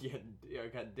still need to. Yeah. I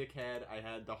got dickhead. I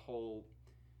had the whole.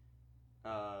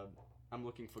 I'm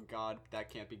looking for God. That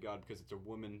can't be God because it's a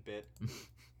woman bit.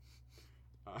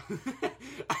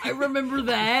 I remember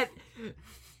that.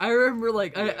 I remember,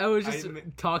 like, yeah, I was just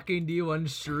talking to you on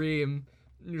stream,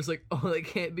 and you're just like, oh, that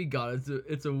can't be God,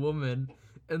 it's a woman,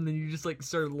 and then you just, like,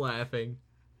 started laughing.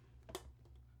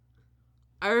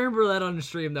 I remember that on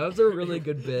stream. That was a really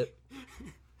good bit.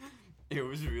 It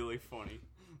was really funny.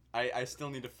 I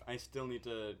still need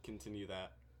to continue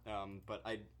that. But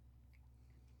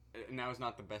now is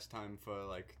not the best time for,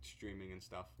 like, streaming and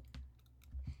stuff.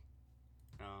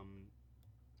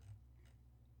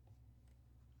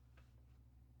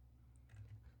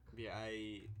 Yeah,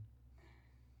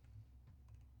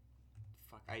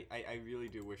 I really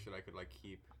do wish that I could, like,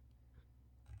 keep,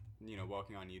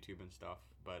 working on YouTube and stuff,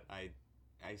 but I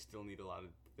still need a lot of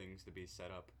things to be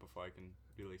set up before I can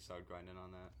really start grinding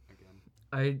on that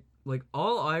again.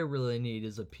 All I really need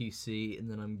is a PC,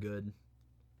 and then I'm good.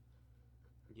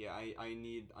 Yeah, I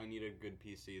need a good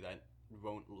PC that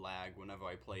won't lag whenever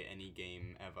I play any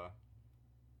game ever.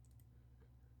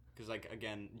 Because like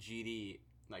again, GD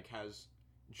like has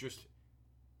just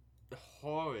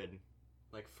horrid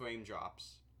like frame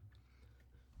drops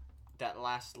that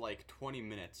last like 20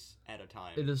 minutes at a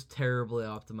time. It is terribly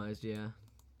optimized, yeah.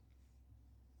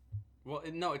 Well,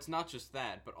 no, it's not just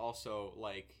that, but also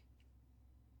like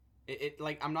it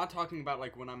like I'm not talking about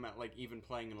like when I'm at like even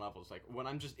playing in levels, like when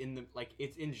I'm just in the like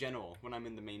it's in general when I'm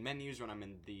in the main menus, when I'm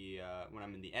in the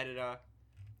editor,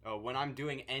 when I'm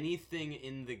doing anything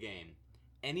in the game,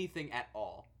 anything at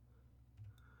all,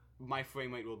 my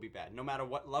frame rate will be bad no matter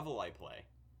what level I play.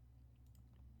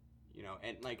 You know,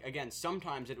 and like again,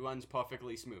 sometimes it runs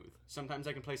perfectly smooth. Sometimes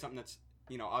I can play something that's,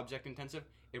 you know, object intensive,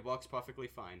 it works perfectly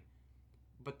fine.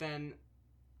 But then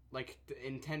like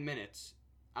in 10 minutes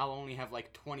I'll only have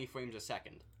like 20 frames a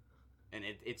second. And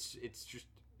it's just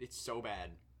it's so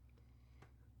bad.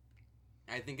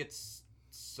 I think it's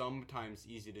sometimes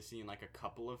easy to see in like a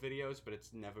couple of videos, but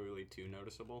it's never really too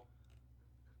noticeable.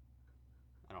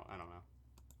 I don't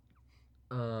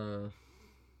know.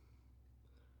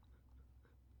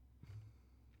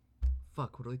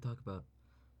 Fuck, what do we talk about?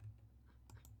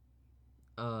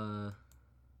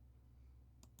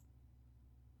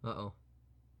 Uh-oh.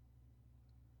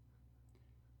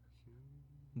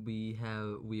 We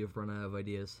have run out of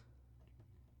ideas.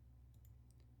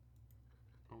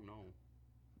 Oh no.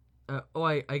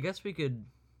 I guess we could,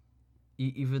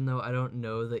 even though I don't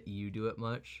know that you do it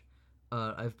much,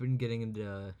 I've been getting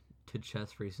into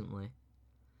chess recently.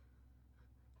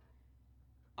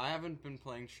 I haven't been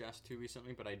playing chess too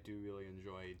recently, but I do really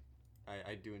enjoy.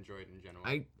 I do enjoy it in general.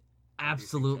 I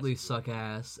absolutely suck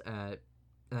ass at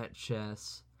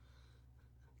chess.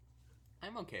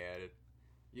 I'm okay at it.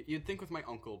 You'd think with my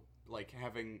uncle, like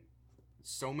having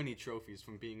so many trophies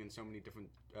from being in so many different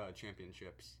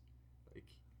championships, like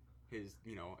his,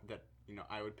 you know, that you know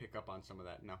I would pick up on some of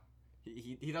that. No,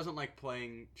 he doesn't like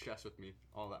playing chess with me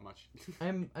all that much.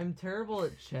 I'm terrible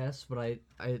at chess, but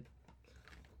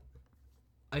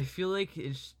I feel like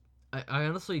it's I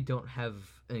honestly don't have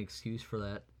an excuse for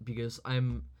that because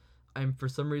I'm for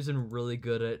some reason really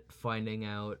good at finding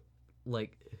out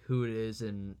like who it is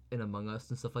in Among Us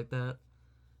and stuff like that.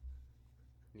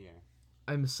 Yeah.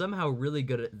 I'm somehow really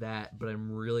good at that, but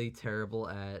I'm really terrible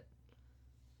at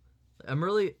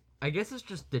I guess it's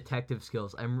just detective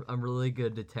skills. I'm really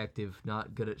good detective,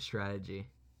 not good at strategy.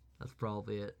 That's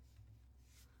probably it.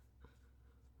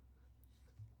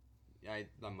 Yeah,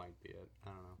 that might be it. I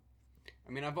don't know.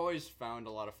 I mean, I've always found a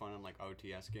lot of fun in like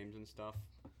RTS games and stuff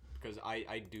because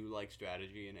I do like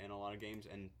strategy in a lot of games,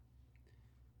 and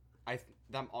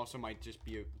that also might just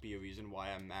be a reason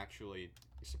why I'm actually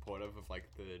supportive of like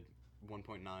the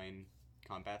 1.9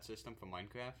 combat system for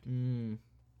Minecraft.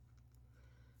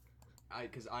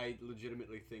 Because I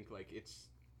legitimately think like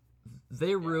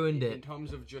they ruined it in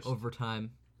terms of just over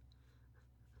time.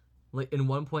 Like in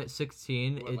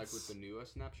 1.16, it's like with the newer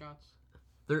snapshots.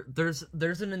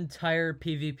 There's an entire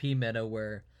PvP meta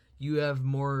where you have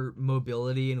more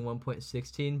mobility in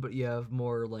 1.16, but you have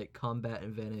more like combat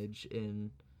advantage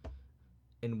in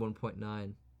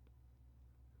 1.9.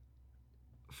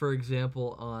 For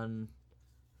example, on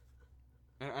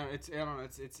it's I don't know,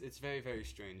 it's very very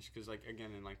strange because like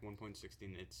again in like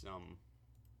 1.16 it's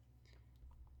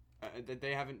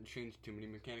they haven't changed too many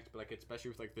mechanics, but like especially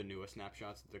with like the newer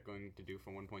snapshots that they're going to do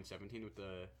for 1.17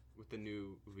 with the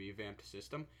new revamped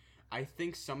system, I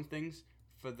think some things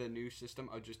for the new system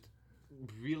are just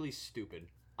really stupid.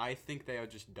 I think they are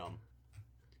just dumb.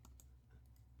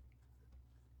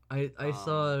 I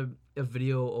saw a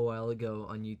video a while ago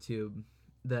on YouTube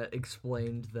that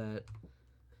explained that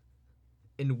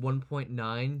in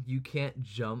 1.9 you can't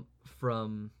jump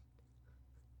from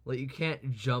like you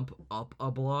can't jump up a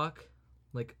block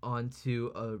like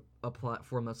onto a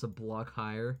platform that's a block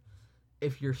higher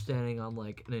if you're standing on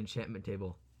like an enchantment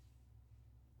table.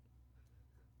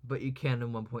 But you can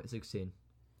in 1.16.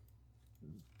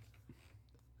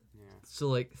 Yeah. So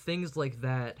like things like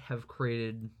that have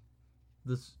created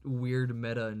this weird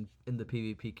meta in the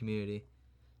PvP community,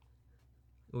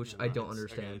 which I don't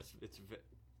understand. Again,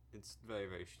 it's very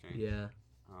very strange. Yeah.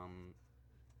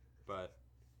 But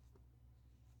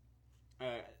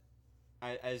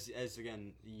as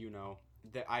again, you know,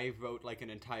 that I wrote like an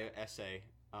entire essay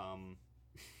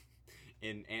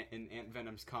in Ant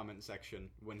Venom's comment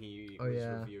section when he was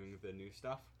reviewing the new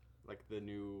stuff, like the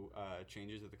new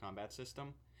changes to the combat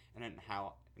system, and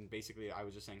basically I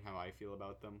was just saying how I feel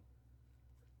about them.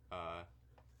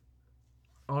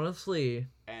 Honestly,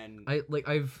 and I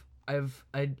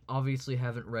obviously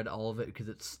haven't read all of it because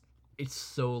it's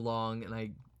so long and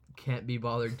I can't be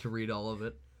bothered to read all of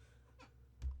it.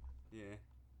 Yeah.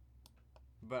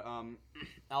 But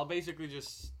I'll basically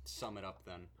just sum it up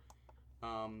then.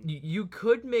 You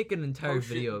could make an entire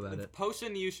video about it.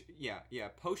 Potion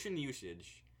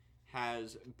usage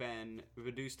has been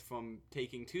reduced from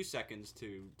taking 2 seconds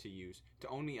to use to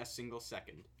only a single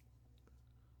second.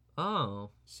 Oh.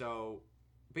 So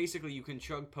basically you can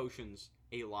chug potions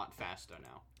a lot faster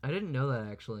now. I didn't know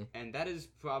that, actually. And that is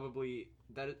probably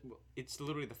it's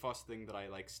literally the first thing that I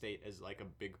like state as like a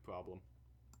big problem.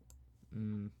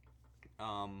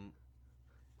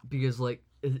 Because like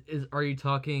are you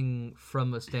talking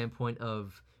from a standpoint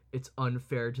of it's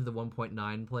unfair to the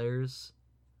 1.9 players?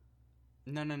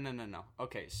 No.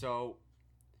 Okay, so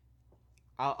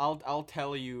I'll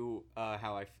tell you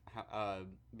how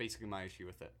basically my issue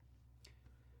with it.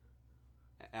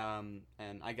 And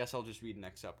I guess I'll just read an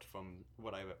excerpt from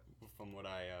what I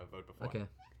wrote before. Okay.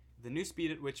 The new speed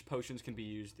at which potions can be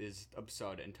used is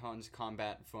absurd and turns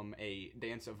combat from a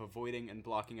dance of avoiding and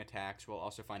blocking attacks while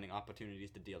also finding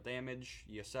opportunities to deal damage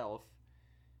yourself,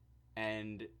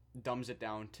 and dumbs it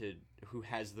down to who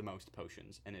has the most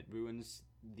potions, and it ruins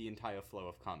the entire flow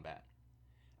of combat.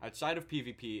 Outside of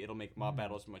PvP, it'll make mob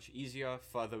battles much easier,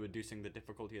 further reducing the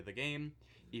difficulty of the game,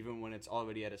 even when it's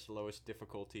already at its lowest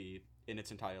difficulty in its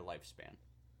entire lifespan.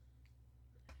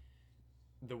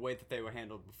 The way that they were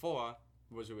handled before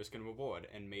was a risk and reward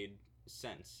and made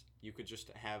sense. You could just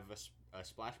have a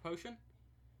splash potion,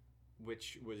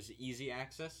 which was easy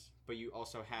access, but you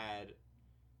also had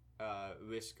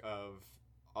risk of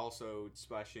also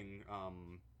splashing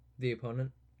the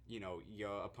opponent?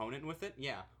 Your opponent with it,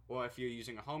 yeah. Or if you're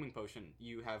using a homing potion,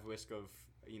 you have risk of,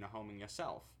 homing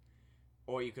yourself.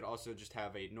 Or you could also just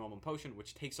have a normal potion,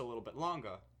 which takes a little bit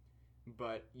longer,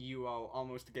 but you are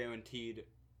almost guaranteed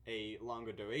a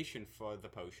longer duration for the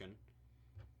potion.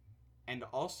 And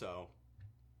also,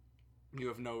 you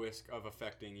have no risk of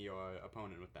affecting your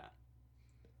opponent with that.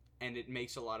 And it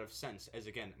makes a lot of sense as,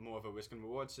 again, more of a risk and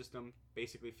reward system,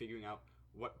 basically figuring out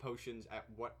what potions at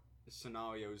what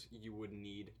scenarios you would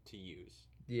need to use.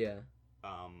 Yeah.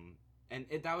 And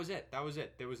that was it.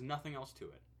 There was nothing else to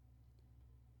it.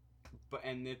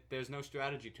 There's no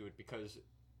strategy to it because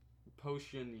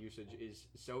potion usage is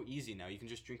so easy now. You can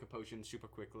just drink a potion super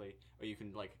quickly, or you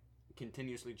can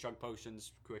continuously chug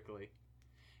potions quickly.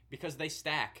 Because they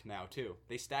stack now too.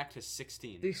 They stack to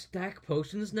 16. They stack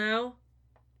potions now?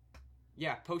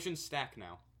 Yeah, potions stack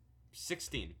now.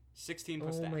 16. 16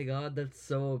 per stack. Oh my god, that's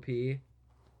so OP.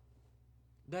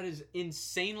 That is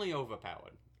insanely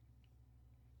overpowered.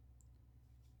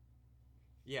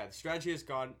 Yeah, the strategy is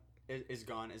gone. Is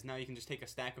now you can just take a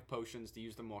stack of potions to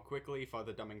use them more quickly,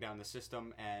 further dumbing down the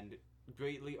system, and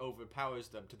greatly overpowers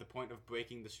them to the point of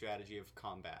breaking the strategy of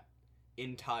combat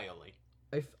entirely.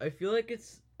 I feel like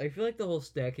the whole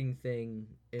stacking thing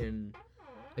in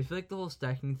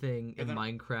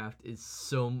Minecraft is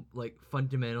so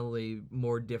fundamentally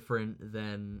more different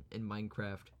than in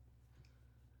Minecraft.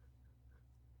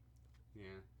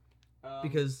 Yeah.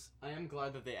 Because I am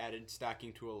glad that they added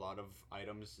stacking to a lot of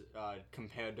items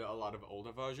compared to a lot of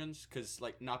older versions, because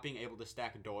not being able to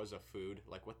stack doors of food,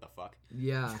 what the fuck?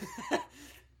 Yeah.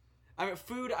 I mean,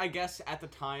 food, I guess, at the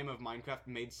time of Minecraft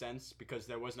made sense because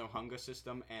there was no hunger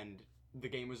system, and the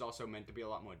game was also meant to be a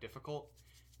lot more difficult,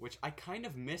 which I kind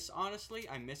of miss, honestly.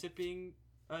 I miss it being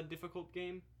a difficult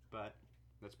game, but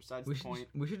that's besides the point.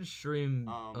 We should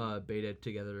stream beta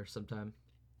together sometime.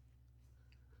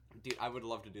 Dude, I would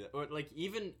love to do that. Or,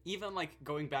 even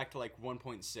going back to,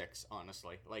 1.6,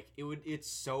 honestly. It's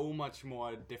so much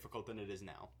more difficult than it is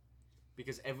now.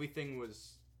 Because everything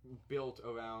was built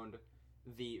around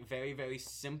the very, very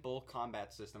simple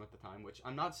combat system at the time, which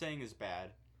I'm not saying is bad.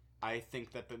 I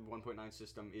think that the 1.9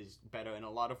 system is better in a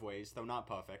lot of ways, though not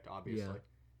perfect, obviously.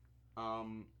 Yeah.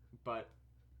 But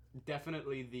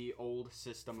definitely the old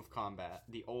system of combat,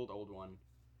 the old one,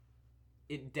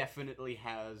 it definitely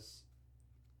has,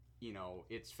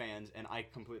 its fans, and I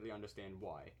completely understand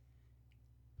why.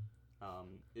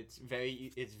 It's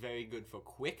very good for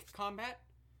quick combat,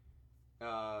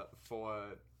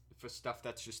 for stuff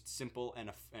that's just simple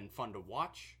and fun to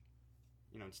watch,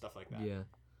 and stuff like that. Yeah.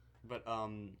 But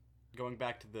going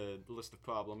back to the list of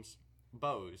problems,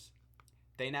 bows,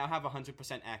 they now have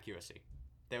 100% accuracy.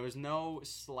 There is no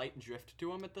slight drift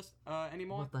to them at this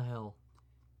anymore. What the hell?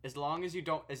 As long as you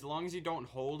don't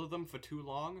hold them for too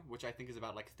long, which I think is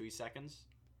about 3 seconds,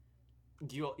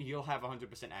 you'll have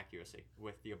 100% accuracy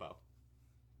with your bow.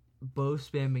 Bow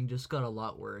spamming just got a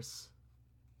lot worse.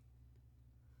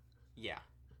 Yeah.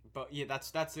 But yeah,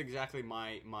 that's exactly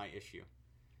my issue.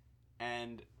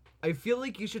 And I feel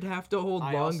like you should have to hold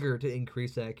longer to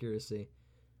increase accuracy.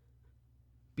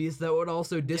 because that would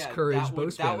also discourage bow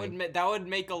spamming. That would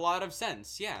make a lot of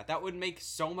sense. Yeah, that would make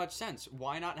so much sense.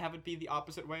 Why not have it be the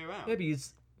opposite way around? Yeah,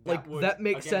 because would, that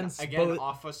makes sense. Again, both...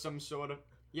 offer some sort of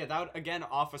that would again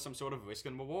offer some sort of risk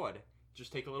and reward.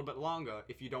 Just take a little bit longer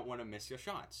if you don't want to miss your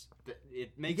shots.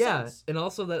 It makes sense. Yeah, and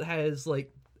also that has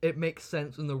it makes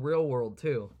sense in the real world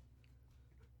too.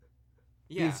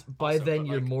 Yeah. By also, then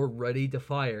you're more ready to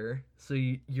fire, so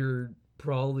you're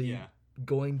probably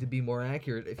going to be more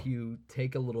accurate if you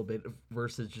take a little bit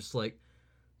versus just like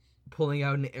pulling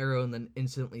out an arrow and then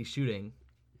instantly shooting.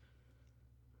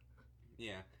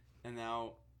 Yeah, and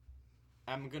now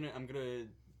I'm gonna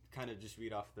kind of just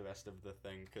read off the rest of the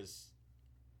thing because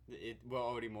we're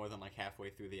already more than like halfway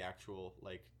through the actual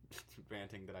like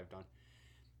ranting that I've done,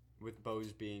 with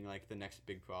bows being like the next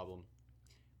big problem.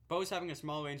 Bows having a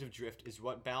small range of drift is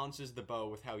what balances the bow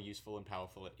with how useful and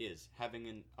powerful it is. Having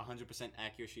an 100%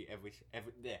 accuracy every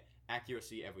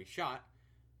shot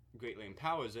greatly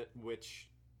empowers it, which,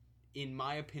 in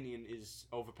my opinion, is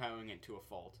overpowering it to a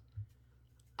fault.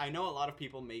 I know a lot of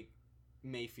people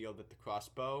may feel that the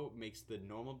crossbow makes the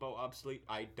normal bow obsolete.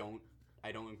 I don't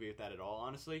agree with that at all,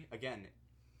 honestly. Again,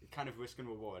 kind of risk and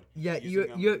reward. Yeah,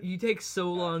 you take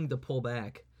so long to pull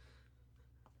back.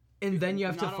 And then you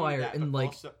have to fire, that, and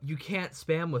also, you can't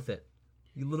spam with it.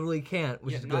 You literally can't,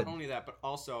 which is good. Not only that, but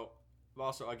also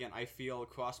again, I feel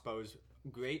crossbows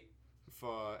great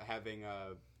for having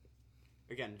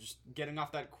again, just getting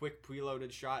off that quick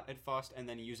preloaded shot at first, and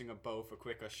then using a bow for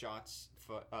quicker shots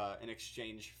for in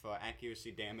exchange for accuracy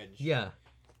damage. Yeah.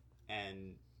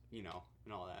 And and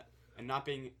all that, and not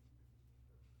being.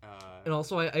 And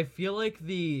also, I feel like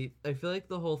the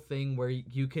whole thing where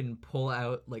you can pull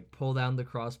down the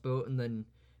crossbow and then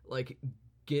like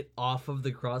get off of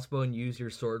the crossbow and use your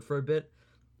sword for a bit,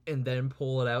 and then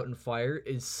pull it out and fire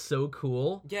is so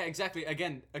cool. Yeah, exactly.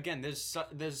 Again, there's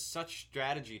such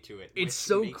strategy to it. It's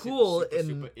so cool and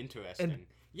super interesting. And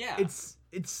yeah, it's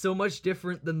so much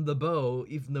different than the bow,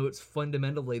 even though it's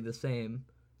fundamentally the same.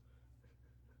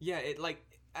 Yeah,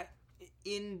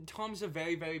 in terms of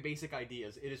very, very basic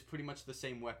ideas, it is pretty much the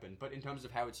same weapon, but in terms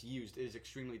of how it's used, it is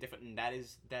extremely different, and that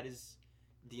is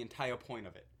the entire point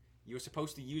of it. You're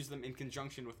supposed to use them in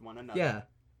conjunction with one another. Yeah.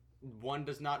 One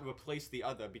does not replace the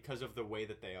other because of the way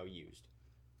that they are used.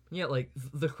 Yeah, like,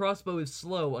 the crossbow is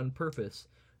slow on purpose,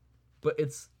 but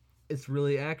it's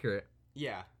really accurate.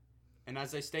 Yeah. And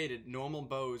as I stated, normal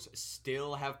bows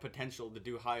still have potential to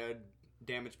do higher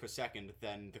damage per second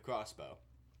than the crossbow.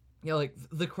 Yeah, like,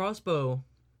 the crossbow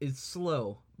is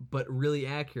slow, but really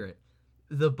accurate.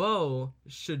 The bow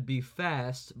should be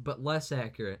fast, but less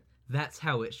accurate. That's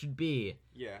how it should be.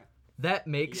 Yeah. That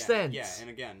makes sense. Yeah,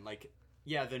 and again,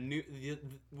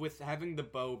 with having the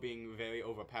bow being very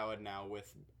overpowered now,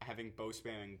 with having bow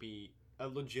spamming be a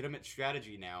legitimate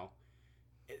strategy now,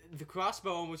 the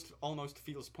crossbow almost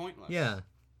feels pointless. Yeah.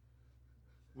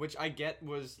 Which I get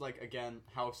was, like, again,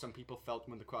 how some people felt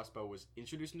when the crossbow was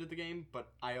introduced into the game,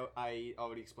 but I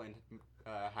already explained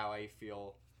how I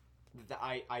feel.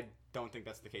 I don't think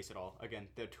that's the case at all. Again,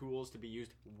 they're tools to be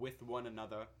used with one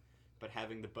another, but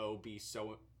having the bow be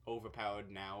so overpowered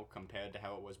now compared to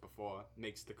how it was before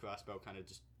makes the crossbow kind of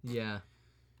just... Yeah.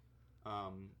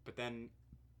 But then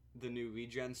the new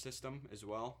regen system as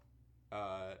well,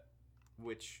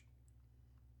 which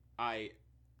I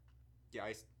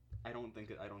don't think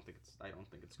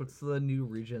it's What's the new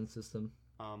regen system?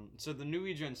 So the new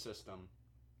regen system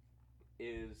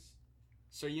is,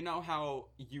 so you know how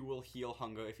you will heal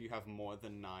hunger if you have more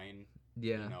than 9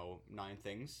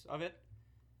 things of it?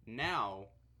 Now,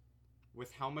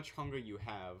 with how much hunger you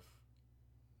have,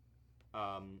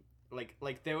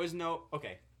 like there was no,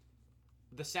 okay,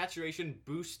 the saturation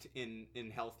boost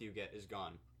in health you get is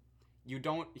gone. You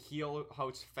don't heal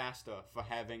hearts faster for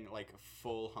having like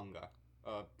full hunger.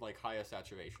 Like higher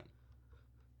saturation.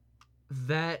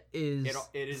 That is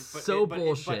it is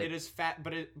bullshit. But it is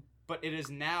but it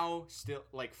is now still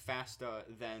like faster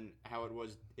than how it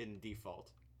was in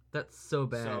default. That's so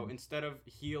bad. So instead of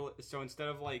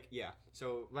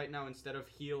right now instead of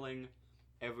healing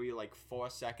every like 4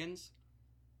 seconds,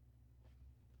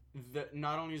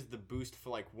 not only is the boost for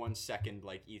like 1 second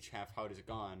like each half heart is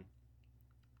gone,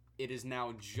 it is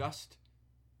now just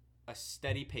a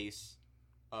steady pace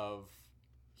of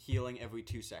healing every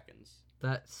 2 seconds.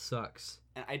 That sucks.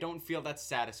 And I don't feel that's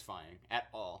satisfying at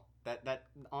all. That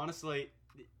honestly,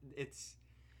 it's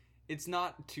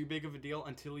not too big of a deal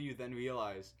until you then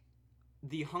realize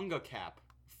the hunger cap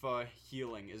for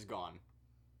healing is gone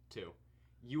too.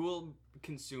 You will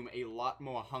consume a lot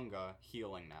more hunger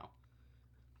healing now.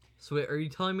 So wait, are you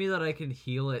telling me that I can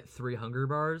heal at 3 hunger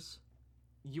bars?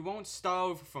 You won't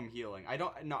starve from healing. I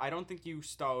don't think you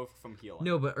starve from healing.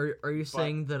 No, but are you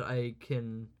saying that I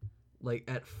can, like,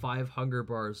 at 5 hunger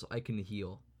bars, I can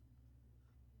heal?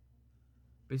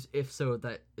 Because if so,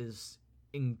 that is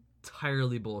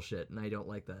entirely bullshit, and I don't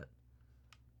like that.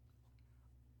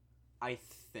 I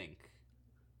think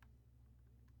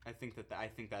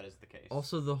that is the case.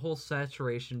 Also, the whole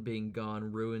saturation being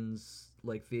gone ruins,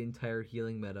 like, the entire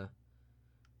healing meta.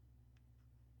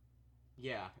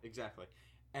 Yeah, exactly.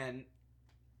 And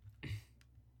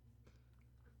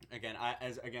again,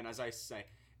 as I say,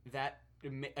 that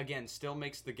again still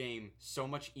makes the game so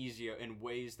much easier in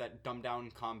ways that dumb down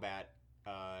combat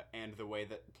and the way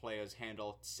that players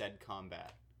handle said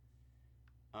combat.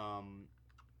 And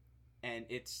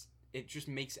it just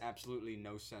makes absolutely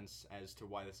no sense as to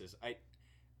why this is.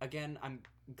 I'm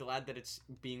glad that it's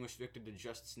being restricted to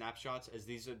just snapshots, as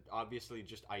these are obviously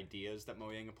just ideas that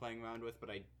Mojang are playing around with, but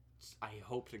I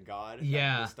hope to God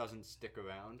that this doesn't stick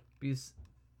around. Because,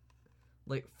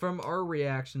 like, from our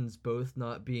reactions both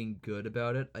not being good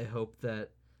about it, I hope that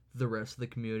the rest of the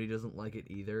community doesn't like it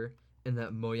either, and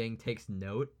that Mojang takes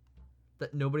note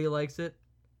that nobody likes it.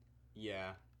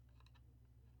 Yeah.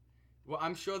 Well,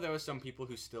 I'm sure there are some people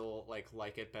who still like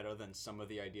it better than some of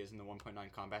the ideas in the 1.9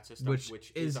 combat system,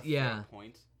 which is a fair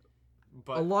point.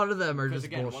 But a lot of them are just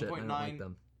again, bullshit. 1.9, and I don't like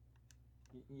them.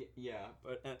 Yeah,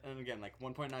 but and again, like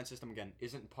 1.9 system again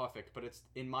isn't perfect, but it's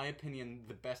in my opinion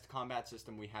the best combat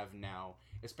system we have now,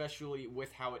 especially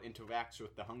with how it interacts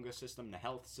with the hunger system, the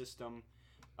health system.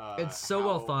 It's so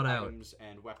well thought out. Items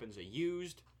and weapons are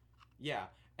used. Yeah,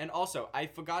 and also I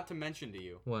forgot to mention to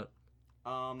you. What?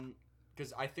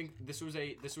 Because I think this was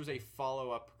a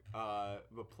follow-up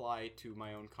reply to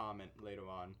my own comment later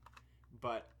on,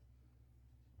 but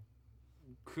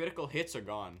critical hits are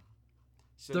gone.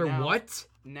 So They're what?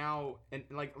 Now and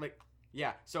like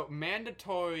yeah. So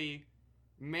mandatory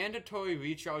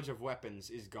recharge of weapons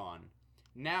is gone.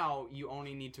 Now you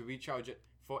only need to recharge it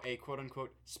for a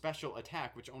quote-unquote special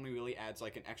attack, which only really adds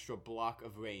like an extra block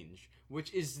of range,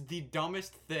 which is the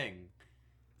dumbest thing.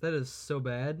 That is so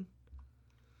bad.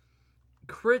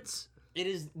 Crits. It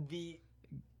is the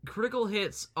critical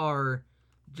hits are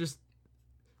just.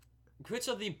 Crits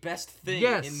are the best thing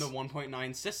in the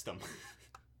 1.9 system.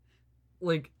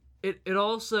 Like it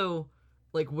also,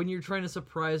 like, when you're trying to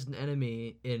surprise an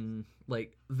enemy in,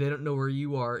 like, they don't know where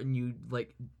you are and you,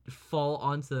 like, fall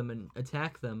onto them and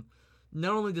attack them,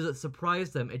 not only does it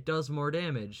surprise them, it does more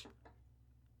damage.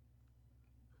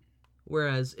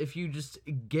 Whereas if you just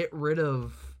get rid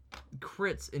of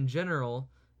crits in general,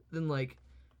 then, like,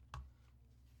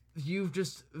 you've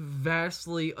just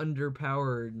vastly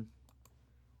underpowered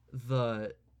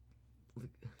the...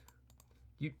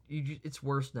 You it's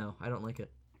worse now. I don't like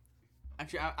it.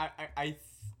 Actually,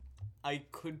 I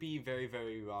could be very,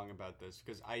 very wrong about this,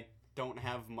 because I don't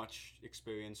have much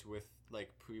experience with,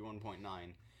 like, pre 1.9,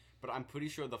 but I'm pretty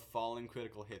sure the falling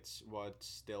critical hits was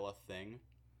still a thing.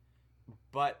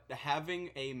 But having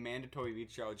a mandatory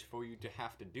recharge for you to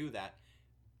have to do that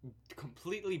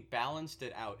completely balanced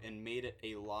it out and made it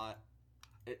a lot...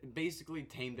 It basically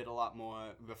tamed it a lot more,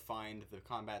 refined the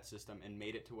combat system, and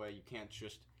made it to where you can't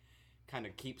just kind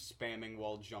of keep spamming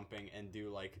while jumping and do,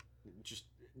 like, just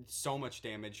so much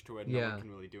damage to it, no one can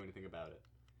really do anything about it.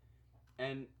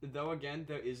 And though, again,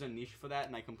 there is a niche for that,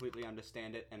 and I completely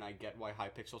understand it, and I get why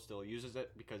Hypixel still uses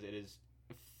it, because it is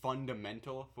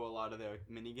fundamental for a lot of their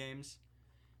minigames.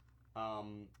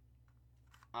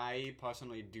 I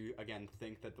personally do, again,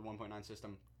 think that the 1.9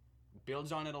 system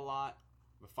builds on it a lot,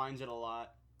 refines it a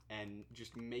lot, and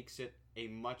just makes it a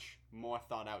much more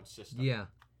thought-out system. Yeah.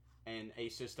 And a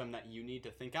system that you need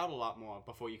to think out a lot more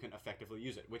before you can effectively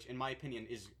use it, which, in my opinion,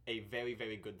 is a very,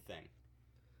 very good thing.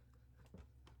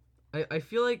 I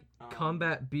feel like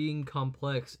combat being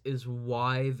complex is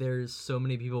why there's so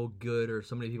many people good or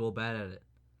so many people bad at it.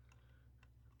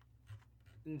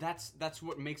 That's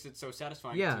what makes it so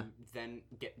satisfying to then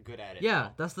get good at it. Yeah,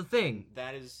 that's the thing.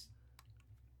 That is...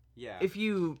 Yeah. If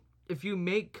you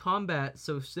make combat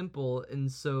so simple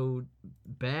and so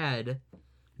bad...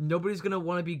 Nobody's gonna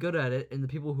want to be good at it, and the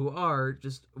people who are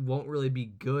just won't really be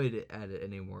good at it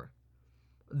anymore.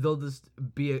 They'll just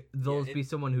be be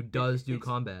someone who does do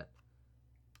combat.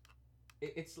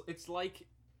 It's like,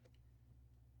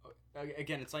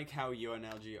 again, it's like how your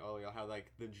analogy earlier, how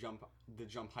like the jump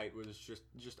height was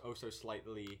just oh so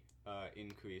slightly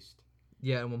increased.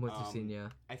 Yeah, in 1.16, yeah.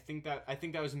 I think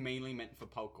that was mainly meant for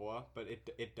parkour, but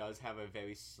it does have a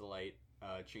very slight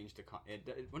change to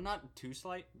well, not too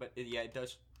slight, but it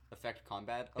does affect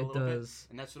combat a little bit.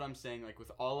 And that's what I'm saying, like, with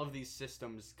all of these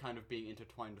systems kind of being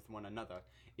intertwined with one another.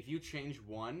 If you change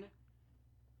one,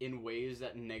 in ways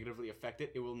that negatively affect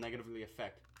it, it will negatively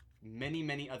affect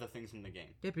many other things in the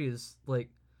game. Yeah, because like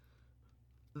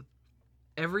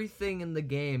everything in the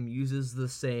game uses the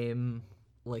same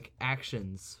like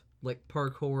actions, like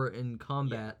parkour and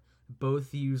combat.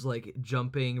 Both use like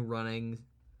jumping, running,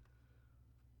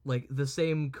 like the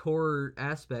same core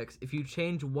aspects. If you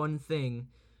change one thing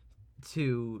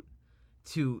to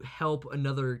help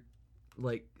another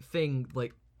like thing,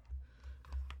 like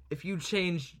if you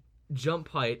change jump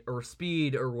height or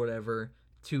speed or whatever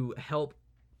to help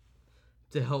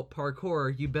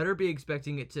parkour, you better be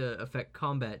expecting it to affect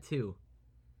combat too.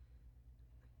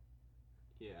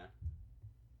 Yeah.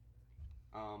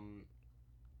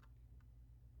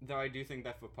 Though I do think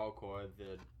that for parkour,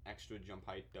 the extra jump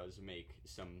height does make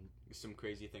some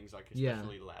crazy things, like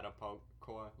especially ladder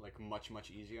parkour, like much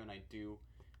easier. And I do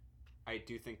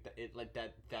think that it like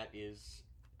that is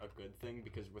a good thing,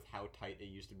 because with how tight it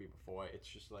used to be before, it's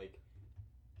just like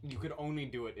you could only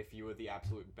do it if you were the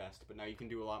absolute best. But now you can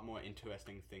do a lot more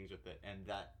interesting things with it, and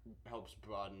that helps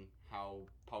broaden how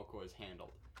parkour is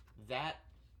handled. That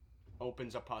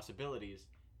opens up possibilities,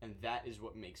 and that is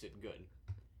what makes it good.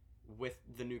 With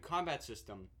the new combat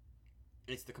system,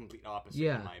 it's the complete opposite,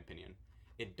 in my opinion.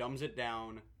 It dumbs it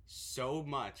down so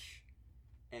much,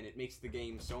 and it makes the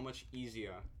game so much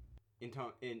easier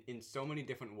in so many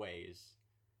different ways.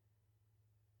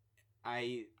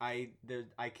 I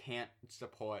can't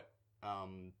support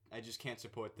I just can't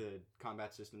support the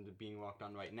combat system to being locked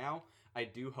on right now. I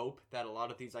do hope that a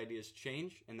lot of these ideas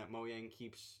change, and that Mojang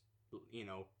keeps,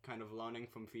 kind of learning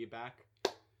from feedback,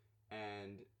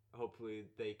 and hopefully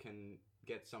they can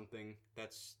get something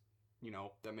that's,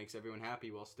 that makes everyone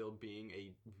happy while still being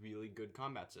a really good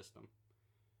combat system.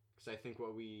 Because I think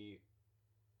what we're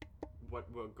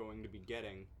going to be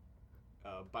getting,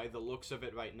 by the looks of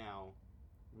it right now,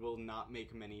 will not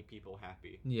make many people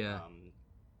happy. Yeah.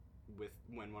 With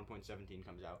when 1.17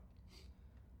 comes out.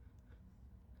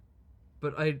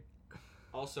 But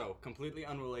Also, completely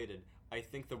unrelated, I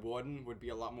think the Warden would be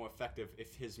a lot more effective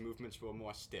if his movements were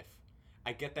more stiff.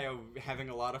 I get they are having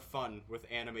a lot of fun with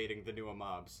animating the newer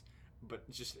mobs, but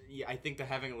I think they're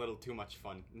having a little too much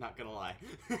fun, not gonna lie.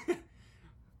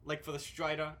 Like for the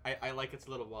Strider, I like its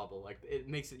little wobble, like it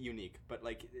makes it unique, but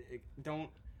like don't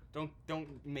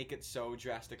make it so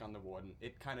drastic on the Warden.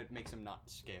 It kind of makes him not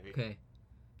scary. Okay.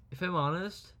 If I'm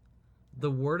honest,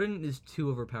 the Warden is too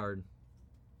overpowered.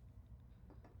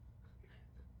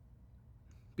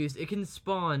 Because it can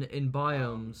spawn in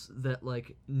biomes that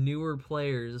like newer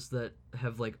players that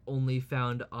have like only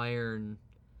found iron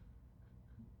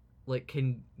like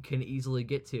can easily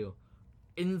get to.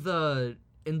 In the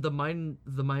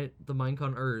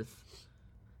Minecon Earth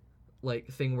like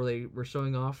thing where they were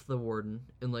showing off the Warden,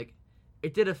 and like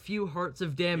it did a few hearts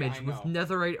of damage with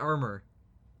netherite armor.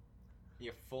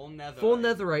 Yeah, full netherite. Full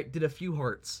netherite did a few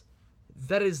hearts.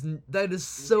 That is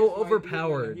so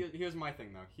overpowered. Here's my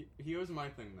thing though. Here's my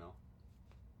thing though.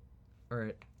 All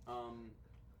right.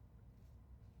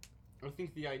 I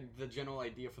think the general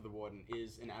idea for the Warden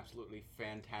is an absolutely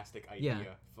fantastic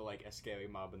idea for like a scary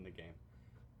mob in the game.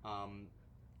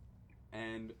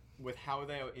 And with how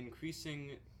they are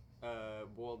increasing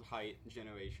world height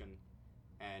generation,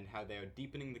 and how they are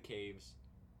deepening the caves,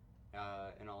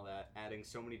 and all that, adding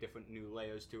so many different new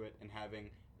layers to it, and having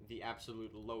the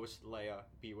absolute lowest layer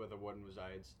be where the Warden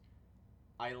resides.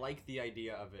 I like the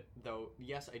idea of it, though.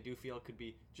 Yes, I do feel it could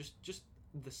be just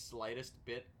the slightest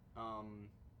bit,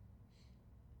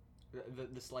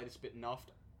 the slightest bit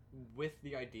nuffed, with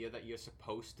the idea that you're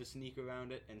supposed to sneak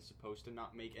around it and supposed to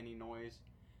not make any noise.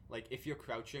 Like if you're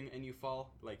crouching and you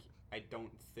fall, like I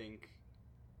don't think.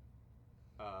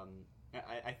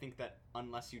 I think that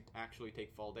unless you actually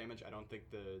take fall damage, I don't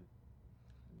think the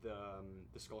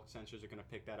skull sensors are going to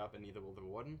pick that up, and neither will the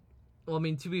Warden. Well, I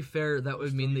mean, to be fair, that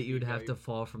would mean that you would have to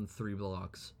fall from 3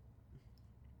 blocks.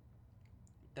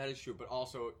 That is true, but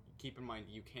also keep in mind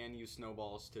you can use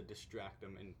snowballs to distract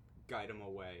them and guide them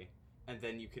away, and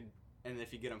then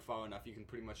if you get them far enough, you can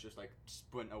pretty much just like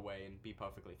sprint away and be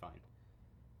perfectly fine.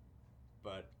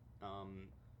 But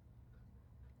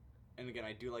and again,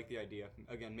 I do like the idea.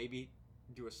 Again, maybe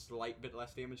do a slight bit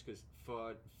less damage, because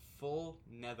for full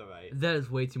netherite, that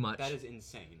is way too much. That is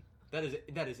insane. That is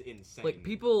insane. Like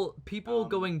people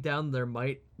going down there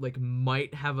might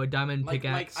have a diamond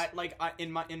pickaxe.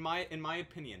 In my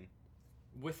opinion,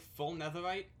 with full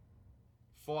netherite,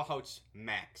 4 hearts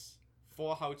max.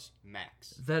 4 hearts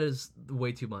max. That is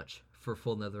way too much for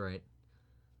full netherite.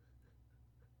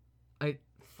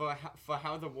 For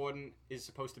how the Warden is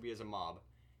supposed to be as a mob,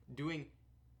 doing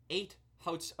 8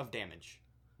 hearts of damage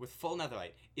with full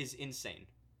netherite is insane.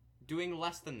 Doing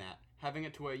less than that, having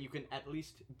it to where you can at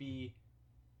least be,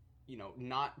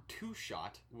 not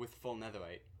two-shot with full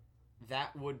netherite,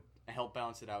 that would help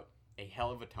balance it out a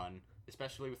hell of a ton.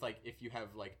 Especially with, like, if you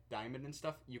have, like, diamond and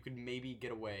stuff, you could maybe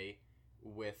get away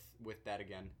with that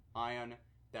again. Iron,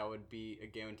 that would be a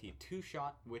guaranteed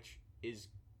two-shot, which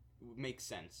makes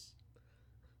sense.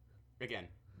 Again,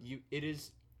 it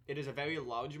is a very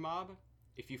large mob.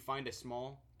 If you find a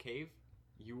small cave,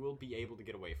 you will be able to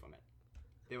get away from it.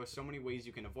 There are so many ways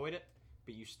you can avoid it,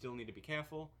 but you still need to be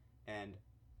careful, and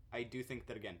I do think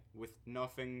that, again, with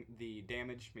nerfing the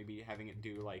damage, maybe having it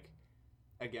do, like,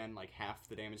 again, like half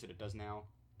the damage that it does now,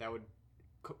 that would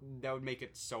make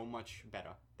it so much better.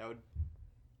 That would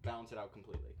balance it out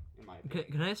completely, in my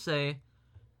opinion. Can I say...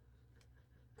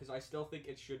 Because I still think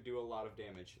it should do a lot of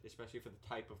damage, especially for the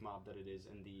type of mob that it is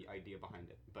and the idea behind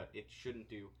it. But it shouldn't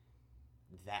do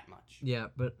that much. Yeah,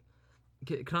 but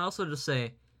can I also just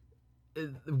say,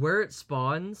 where it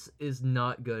spawns is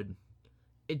not good.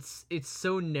 It's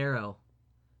so narrow,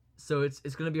 so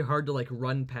it's gonna be hard to, like,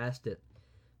 run past it.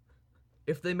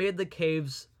 If they made the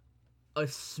caves a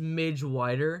smidge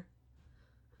wider,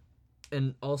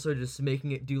 and also just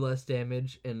making it do less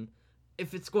damage, and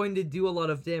if it's going to do a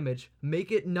lot of damage,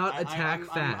 make it not attack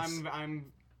fast.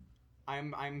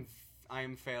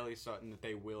 I'm fairly certain that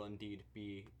they will indeed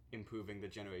be improving the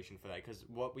generation for that, because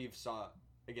what we've saw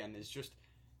again is just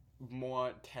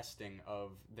more testing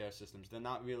of their systems. They're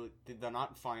not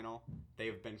final.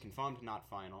 They've been confirmed not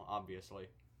final, obviously,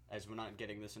 as we're not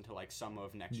getting this until, like, summer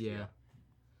of next year.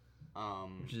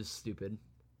 Which is stupid.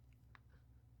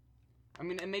 I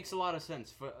mean, it makes a lot of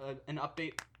sense for an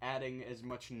update adding as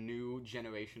much new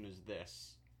generation as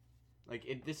this.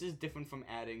 Like, this is different from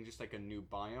adding just, like, a new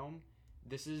biome.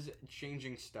 This is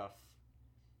changing stuff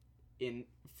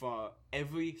for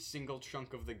every single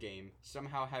chunk of the game,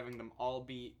 somehow having them all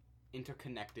be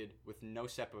interconnected with no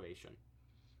separation.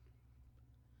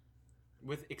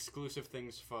 With exclusive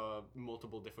things for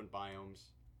multiple different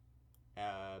biomes.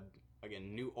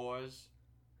 Again, new ores,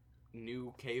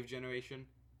 new cave generation,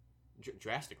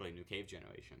 drastically new cave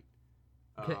generation.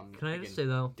 Can I just say,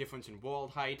 though? Difference in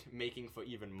world height, making for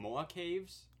even more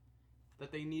caves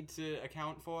that they need to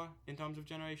account for in terms of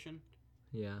generation.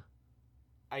 Yeah.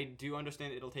 I do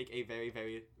understand it'll take a very,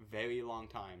 very, very long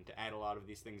time to add a lot of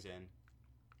these things in.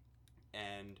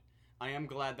 And I am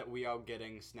glad that we are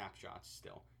getting snapshots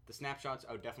still. The snapshots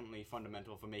are definitely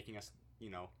fundamental for making us,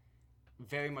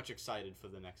 very much excited for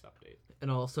the next update.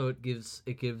 And also it gives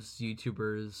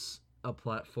YouTubers a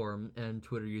platform and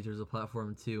Twitter users a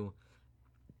platform to,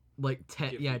 like,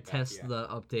 test the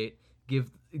update,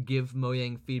 give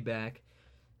Mojang feedback,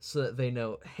 so that they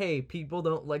know, hey, people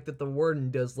don't like that the Warden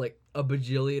does, like, a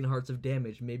bajillion hearts of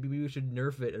damage. Maybe we should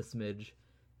nerf it a smidge.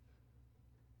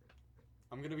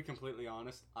 I'm gonna be completely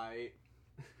honest. I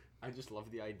just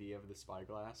love the idea of the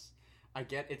spyglass. I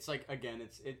get it's like, again,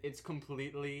 it's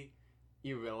completely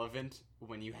irrelevant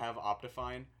when you have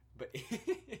Optifine, but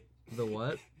the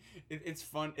what? It's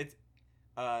fun. It's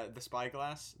the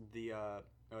spyglass,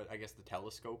 I guess the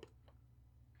telescope,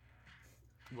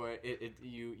 where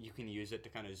you can use it to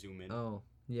kind of zoom in. Oh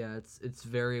yeah, it's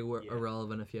very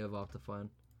irrelevant if you have Optifine.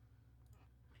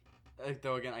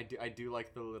 Though again, I do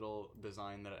like the little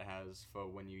design that it has for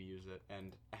when you use it,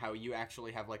 and how you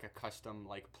actually have, like, a custom,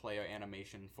 like, player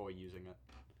animation for using it.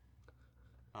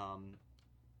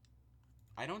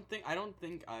 I don't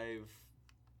think I've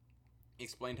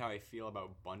explained how I feel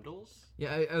about bundles.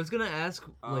 Yeah, I was gonna ask,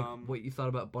 like, what you thought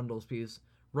about bundles, because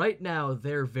right now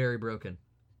they're very broken.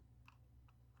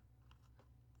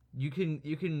 You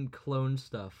can clone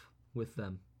stuff with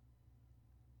them.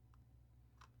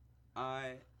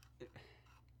 I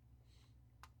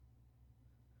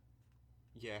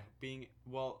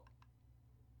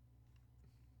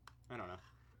don't know,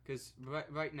 because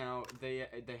right now they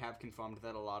have confirmed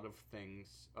that a lot of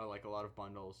things, like a lot of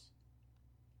bundles,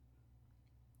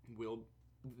 will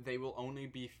only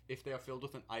be if they are filled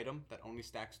with an item that only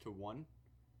stacks to 1.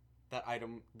 That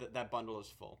item, that bundle is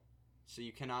full, so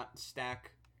you cannot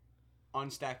stack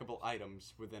unstackable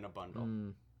items within a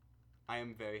bundle. I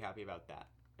am very happy about that,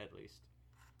 at least.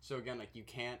 So again, like, you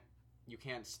can't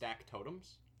stack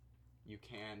totems. You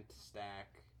can't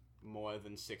stack more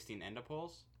than 16 ender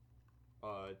pearls,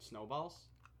 snowballs.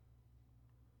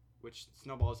 Which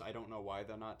snowballs, I don't know why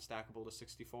they're not stackable to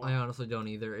 64. I honestly don't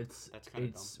either. It's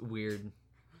dumb. Weird.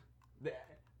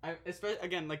 Especially,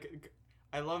 again, like,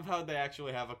 I love how they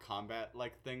actually have a combat,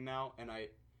 like, thing now,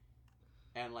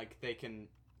 and like, they can.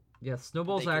 Yeah,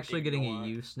 snowballs are actually getting a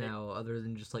use now, other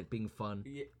than just, like, being fun.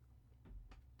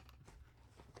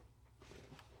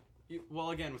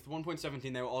 Well, again, with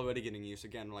 1.17, they were already getting used,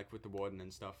 again, like, with the Warden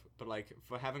and stuff. But, like,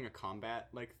 for having a combat,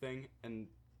 like, thing, and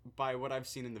by what I've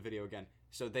seen in the video, again,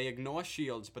 so they ignore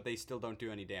shields, but they still don't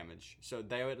do any damage. So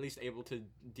they're at least able to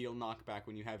deal knockback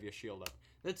when you have your shield up.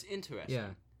 That's interesting. Yeah.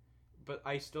 But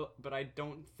I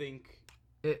don't think...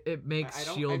 It makes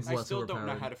shields I less still overpowered. don't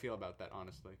know how to feel about that,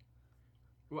 honestly.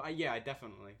 Well, yeah,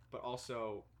 definitely. But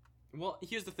also... Well,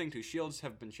 here's the thing, too. Shields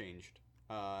have been changed,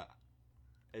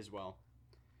 as well.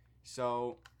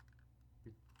 So...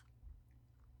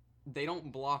 They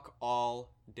don't block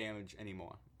all damage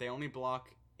anymore. They only block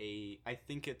I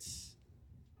think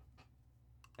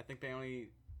they only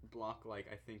block, like,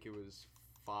 I think it was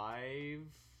 5...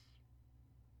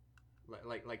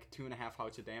 Like 2.5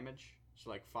 hearts of damage. So,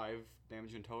 like, 5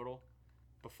 damage in total.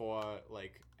 Before,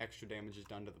 like, extra damage is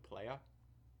done to the player.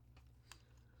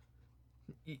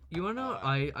 You wanna know?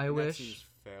 I That wish. seems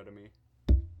fair to me.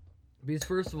 Because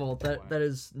first of all, that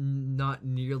is not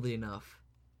nearly enough.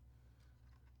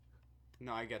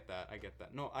 No, I get that.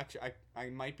 No, actually, I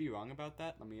might be wrong about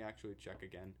that. Let me actually check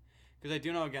again. Because I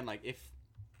do know, again, like,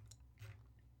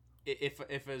 if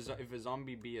a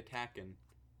zombie be attacking,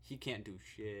 he can't do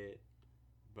shit.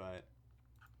 But...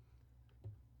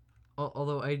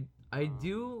 Although I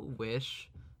do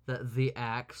wish that the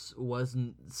axe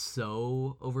wasn't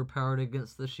so overpowered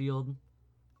against the shield.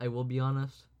 I will be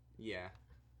honest. Yeah,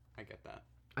 I get that.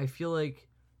 I feel like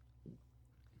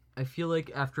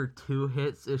after 2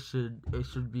 hits it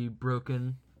should be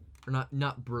broken, or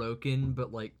not broken,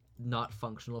 but like not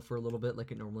functional for a little bit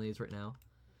like it normally is right now.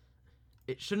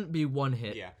 It shouldn't be 1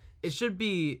 hit. Yeah. It should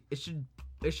be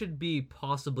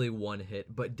possibly 1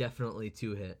 hit, but definitely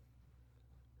 2 hit.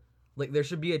 Like there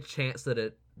should be a chance that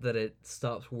it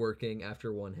stops working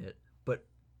after 1 hit, but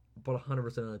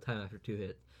 100% of the time after 2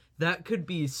 hit. That could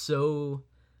be so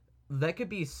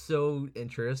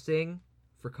interesting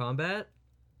for combat.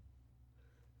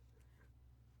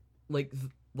 Like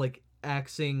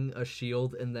axing a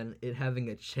shield and then it having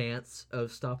a chance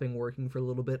of stopping working for a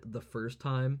little bit the first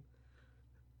time,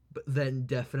 but then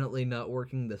definitely not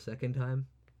working the second time.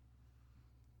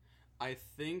 I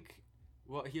think...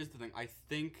 Well, here's the thing. I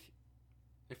think,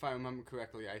 if I remember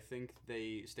correctly, I think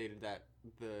they stated that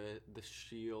the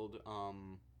shield,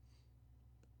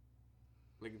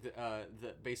 like,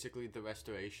 the basically the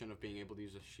restoration of being able to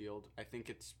use a shield, I think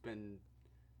it's been...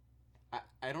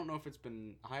 I don't know if it's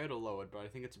been higher or lowered, but I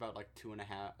think it's about, like, 2.5...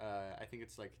 I think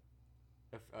it's, like,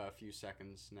 a few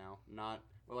seconds now. Not...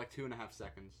 Well, like, 2.5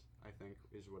 seconds, I think,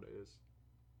 is what it is.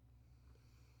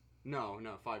 No,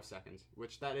 5 seconds.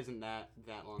 Which that isn't that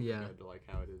long compared to, like,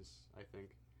 how it is, I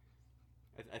think.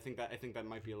 I think that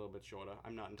might be a little bit shorter.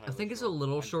 I'm not entirely I think sure. it's a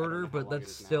little I don't shorter, know how but long it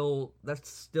that's is now.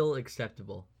 still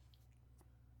acceptable.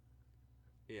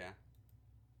 Yeah.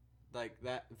 Like,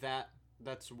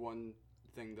 that's one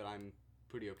thing that I'm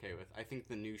pretty okay with. I think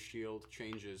the new shield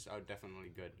changes are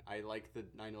definitely good. I like the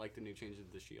new changes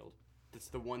to the shield. That's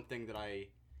the one thing that I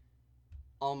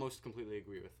almost completely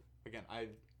agree with. Again,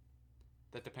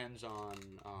 that depends on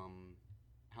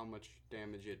how much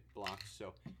damage it blocks.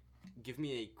 So, give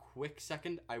me a quick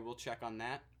second. I will check on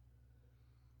that.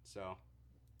 So,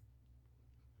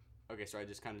 okay, so I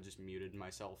just kind of muted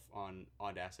myself on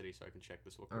Audacity so I can check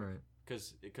this real quick. All right.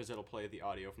 Because it'll play the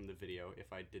audio from the video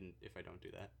if I don't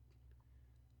do that.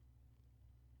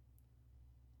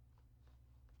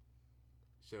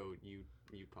 So you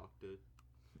talk to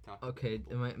Okay,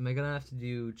 people. am I gonna have to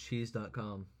do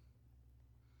cheese.com?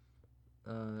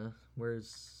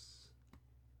 Where's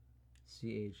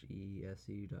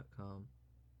chese.com?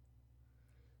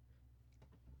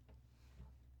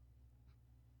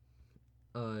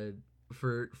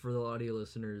 For the audio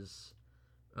listeners,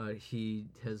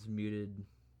 he's muted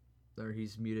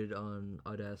on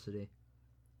Audacity.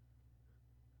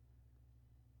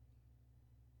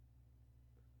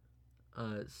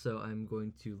 So I'm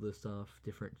going to list off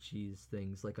different cheese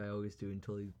things like I always do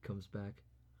until he comes back.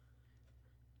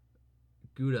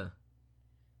 Gouda.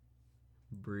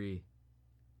 Brie.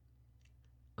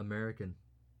 American.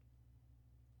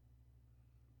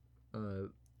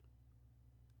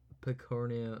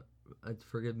 Pecorino.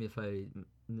 Forgive me if I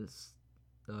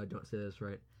don't say this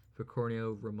right.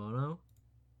 Pecorino Romano.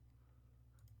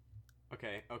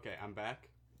 Okay, I'm back.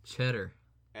 Cheddar.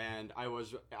 And I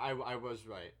was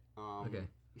right. Okay.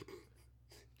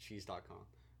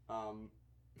 Cheese.com.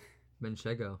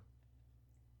 Manchego.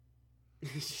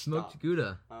 Stop. Smoked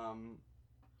Gouda.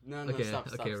 No, Okay, stop,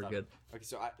 we're stop. good. Okay,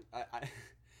 so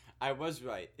I was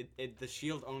right. The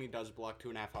shield only does block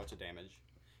 2.5 hearts of damage,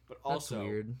 but also That's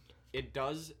weird. it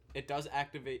does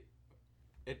activate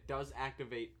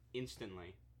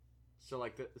instantly. So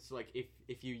like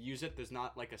if you use it, there's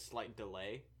not like a slight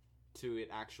delay to it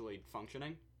actually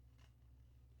functioning.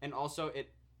 And also it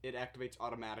activates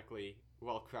automatically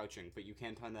while crouching, but you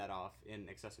can turn that off in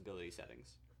accessibility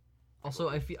settings. Also,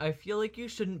 I feel like you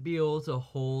shouldn't be able to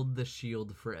hold the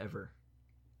shield forever.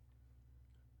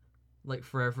 Like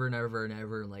forever and ever and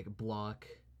ever, and like block.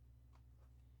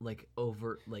 Like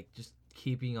over, like just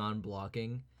keeping on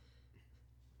blocking.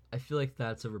 I feel like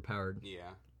that's overpowered. Yeah,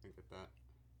 I get that.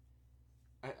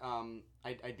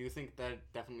 I do think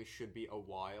that definitely should be a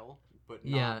while, but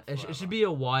not Yeah, it forever. should be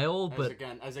a while, but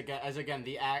as again,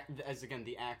 the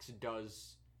axe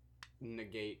does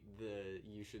negate the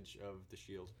usage of the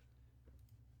shield.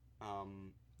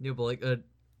 yeah, but like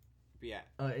Yeah,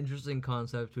 a interesting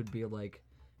concept would be like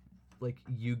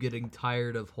you getting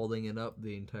tired of holding it up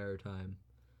the entire time.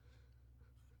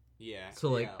 yeah. So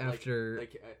like yeah, after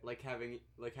like having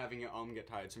your arm get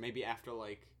tired. So maybe after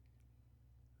like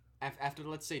after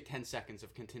let's say 10 seconds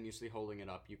of continuously holding it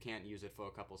up, you can't use it for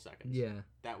a couple seconds. yeah,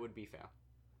 That would be fair.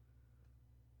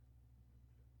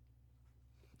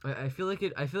 I feel like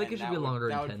it should be longer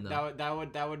than 10 though.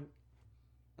 That would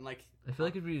and like I feel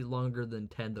like it'd be longer than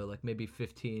 10 though, like maybe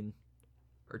 15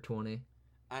 or 20.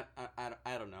 I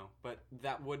don't know, but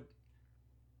that would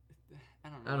I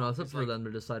don't know. I don't know. It's up It's for like, them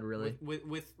to decide, really. With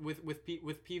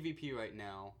PvP right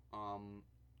now,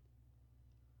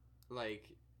 like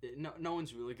no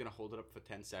one's really gonna hold it up for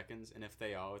 10 seconds, and if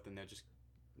they are, then they're just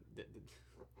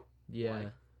Yeah.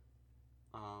 like,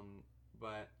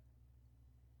 but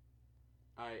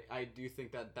I do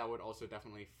think that would also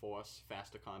definitely force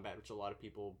faster combat, which a lot of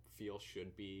people feel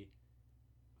should be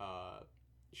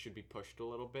pushed a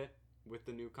little bit with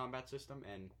the new combat system.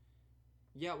 And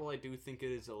yeah, well, I do think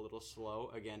it is a little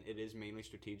slow. Again, it is mainly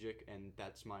strategic, and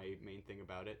that's my main thing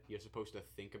about it. You're supposed to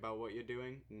think about what you're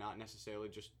doing, not necessarily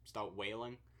just start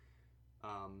wailing.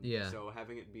 Yeah. So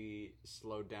having it be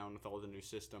slowed down with all the new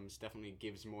systems definitely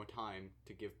gives more time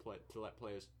to let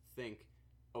players think,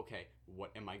 okay,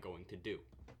 what am I going to do?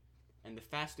 And the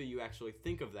faster you actually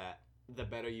think of that, the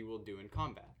better you will do in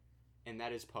combat. And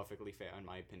that is perfectly fair in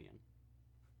my opinion.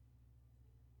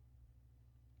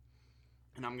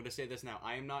 And I'm going to say this now.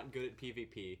 I am not good at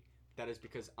PvP. That is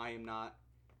because I am not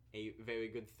a very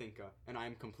good thinker, and I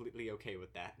am completely okay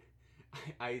with that.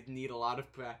 I need a lot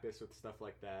of practice with stuff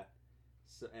like that.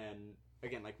 So, and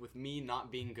again, like with me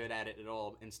not being good at it at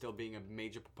all and still being a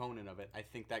major proponent of it, I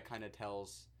think that kind of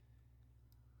tells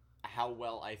how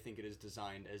well I think it is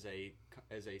designed as a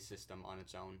system on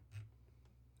its own.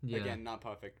 Yeah. Again, not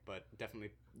perfect, but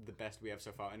definitely the best we have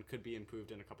so far, and could be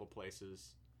improved in a couple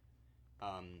places.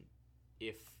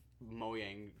 If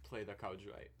Mojang play their cards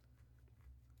right.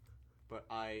 But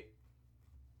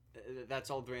that's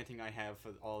all the ranting I have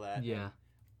for all that. Yeah.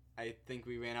 I think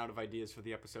we ran out of ideas for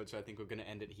the episode, so I think we're going to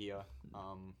end it here.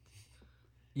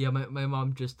 Yeah, my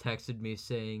mom just texted me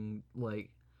saying, like,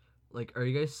 are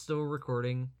you guys still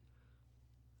recording?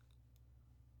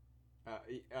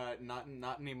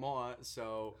 Not anymore,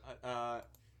 so,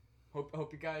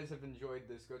 hope you guys have enjoyed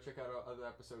this. Go check out our other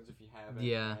episodes if you haven't.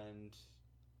 Yeah. And,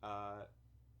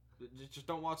 just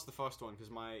don't watch the first one,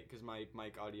 because my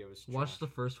mic audio is trash. Watch the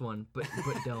first one, but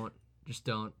don't. Just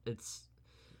don't. It's...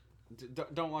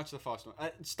 Don't watch the first one.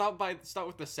 Start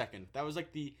with the second. That was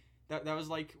like that was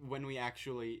like when we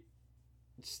actually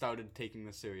started taking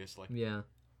this seriously. Yeah.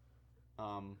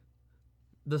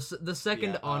 The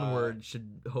second onward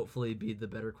should hopefully be the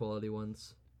better quality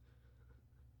ones.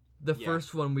 The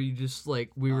first one we just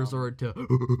we resort to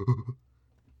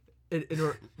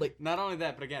in like not only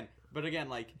that, but again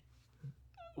like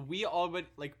we already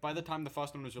by the time the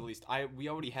first one was released, we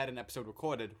already had an episode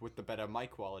recorded with the better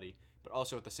mic quality, but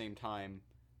also at the same time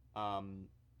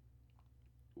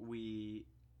we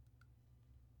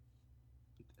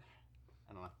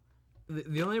I don't know.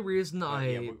 The only reason the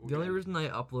only reason I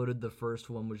uploaded the first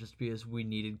one was just because we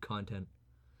needed content.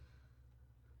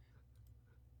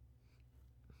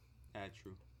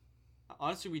 True.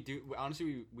 Honestly,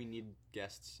 we need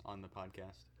guests on the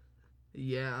podcast.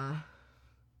 Yeah.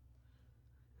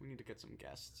 We need to get some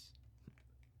guests.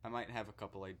 I might have a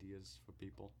couple ideas for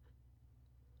people.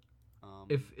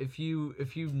 If you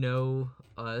know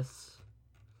us,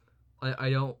 I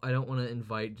don't want to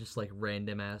invite just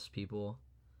random ass people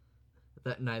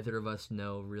that neither of us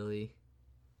know really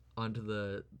onto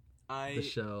the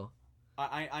show.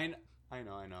 I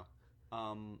know.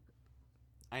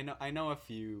 I know a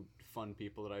few fun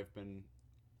people that I've been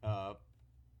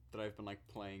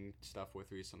playing stuff with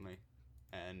recently,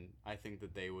 and I think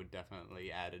that they would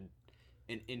definitely add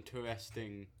an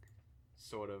interesting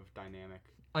sort of dynamic.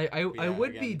 I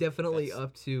would be definitely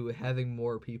up to having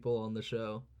more people on the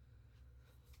show.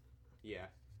 Yeah.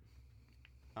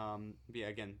 Yeah,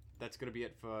 again, that's gonna be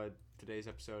it for today's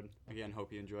episode. Again,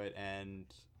 hope you enjoy it, and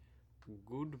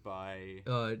goodbye.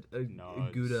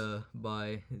 Nods. Gouda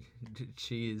by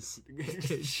cheese.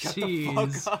 Shut Cheese.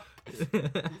 the fuck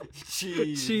up.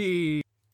 Cheese. Cheese.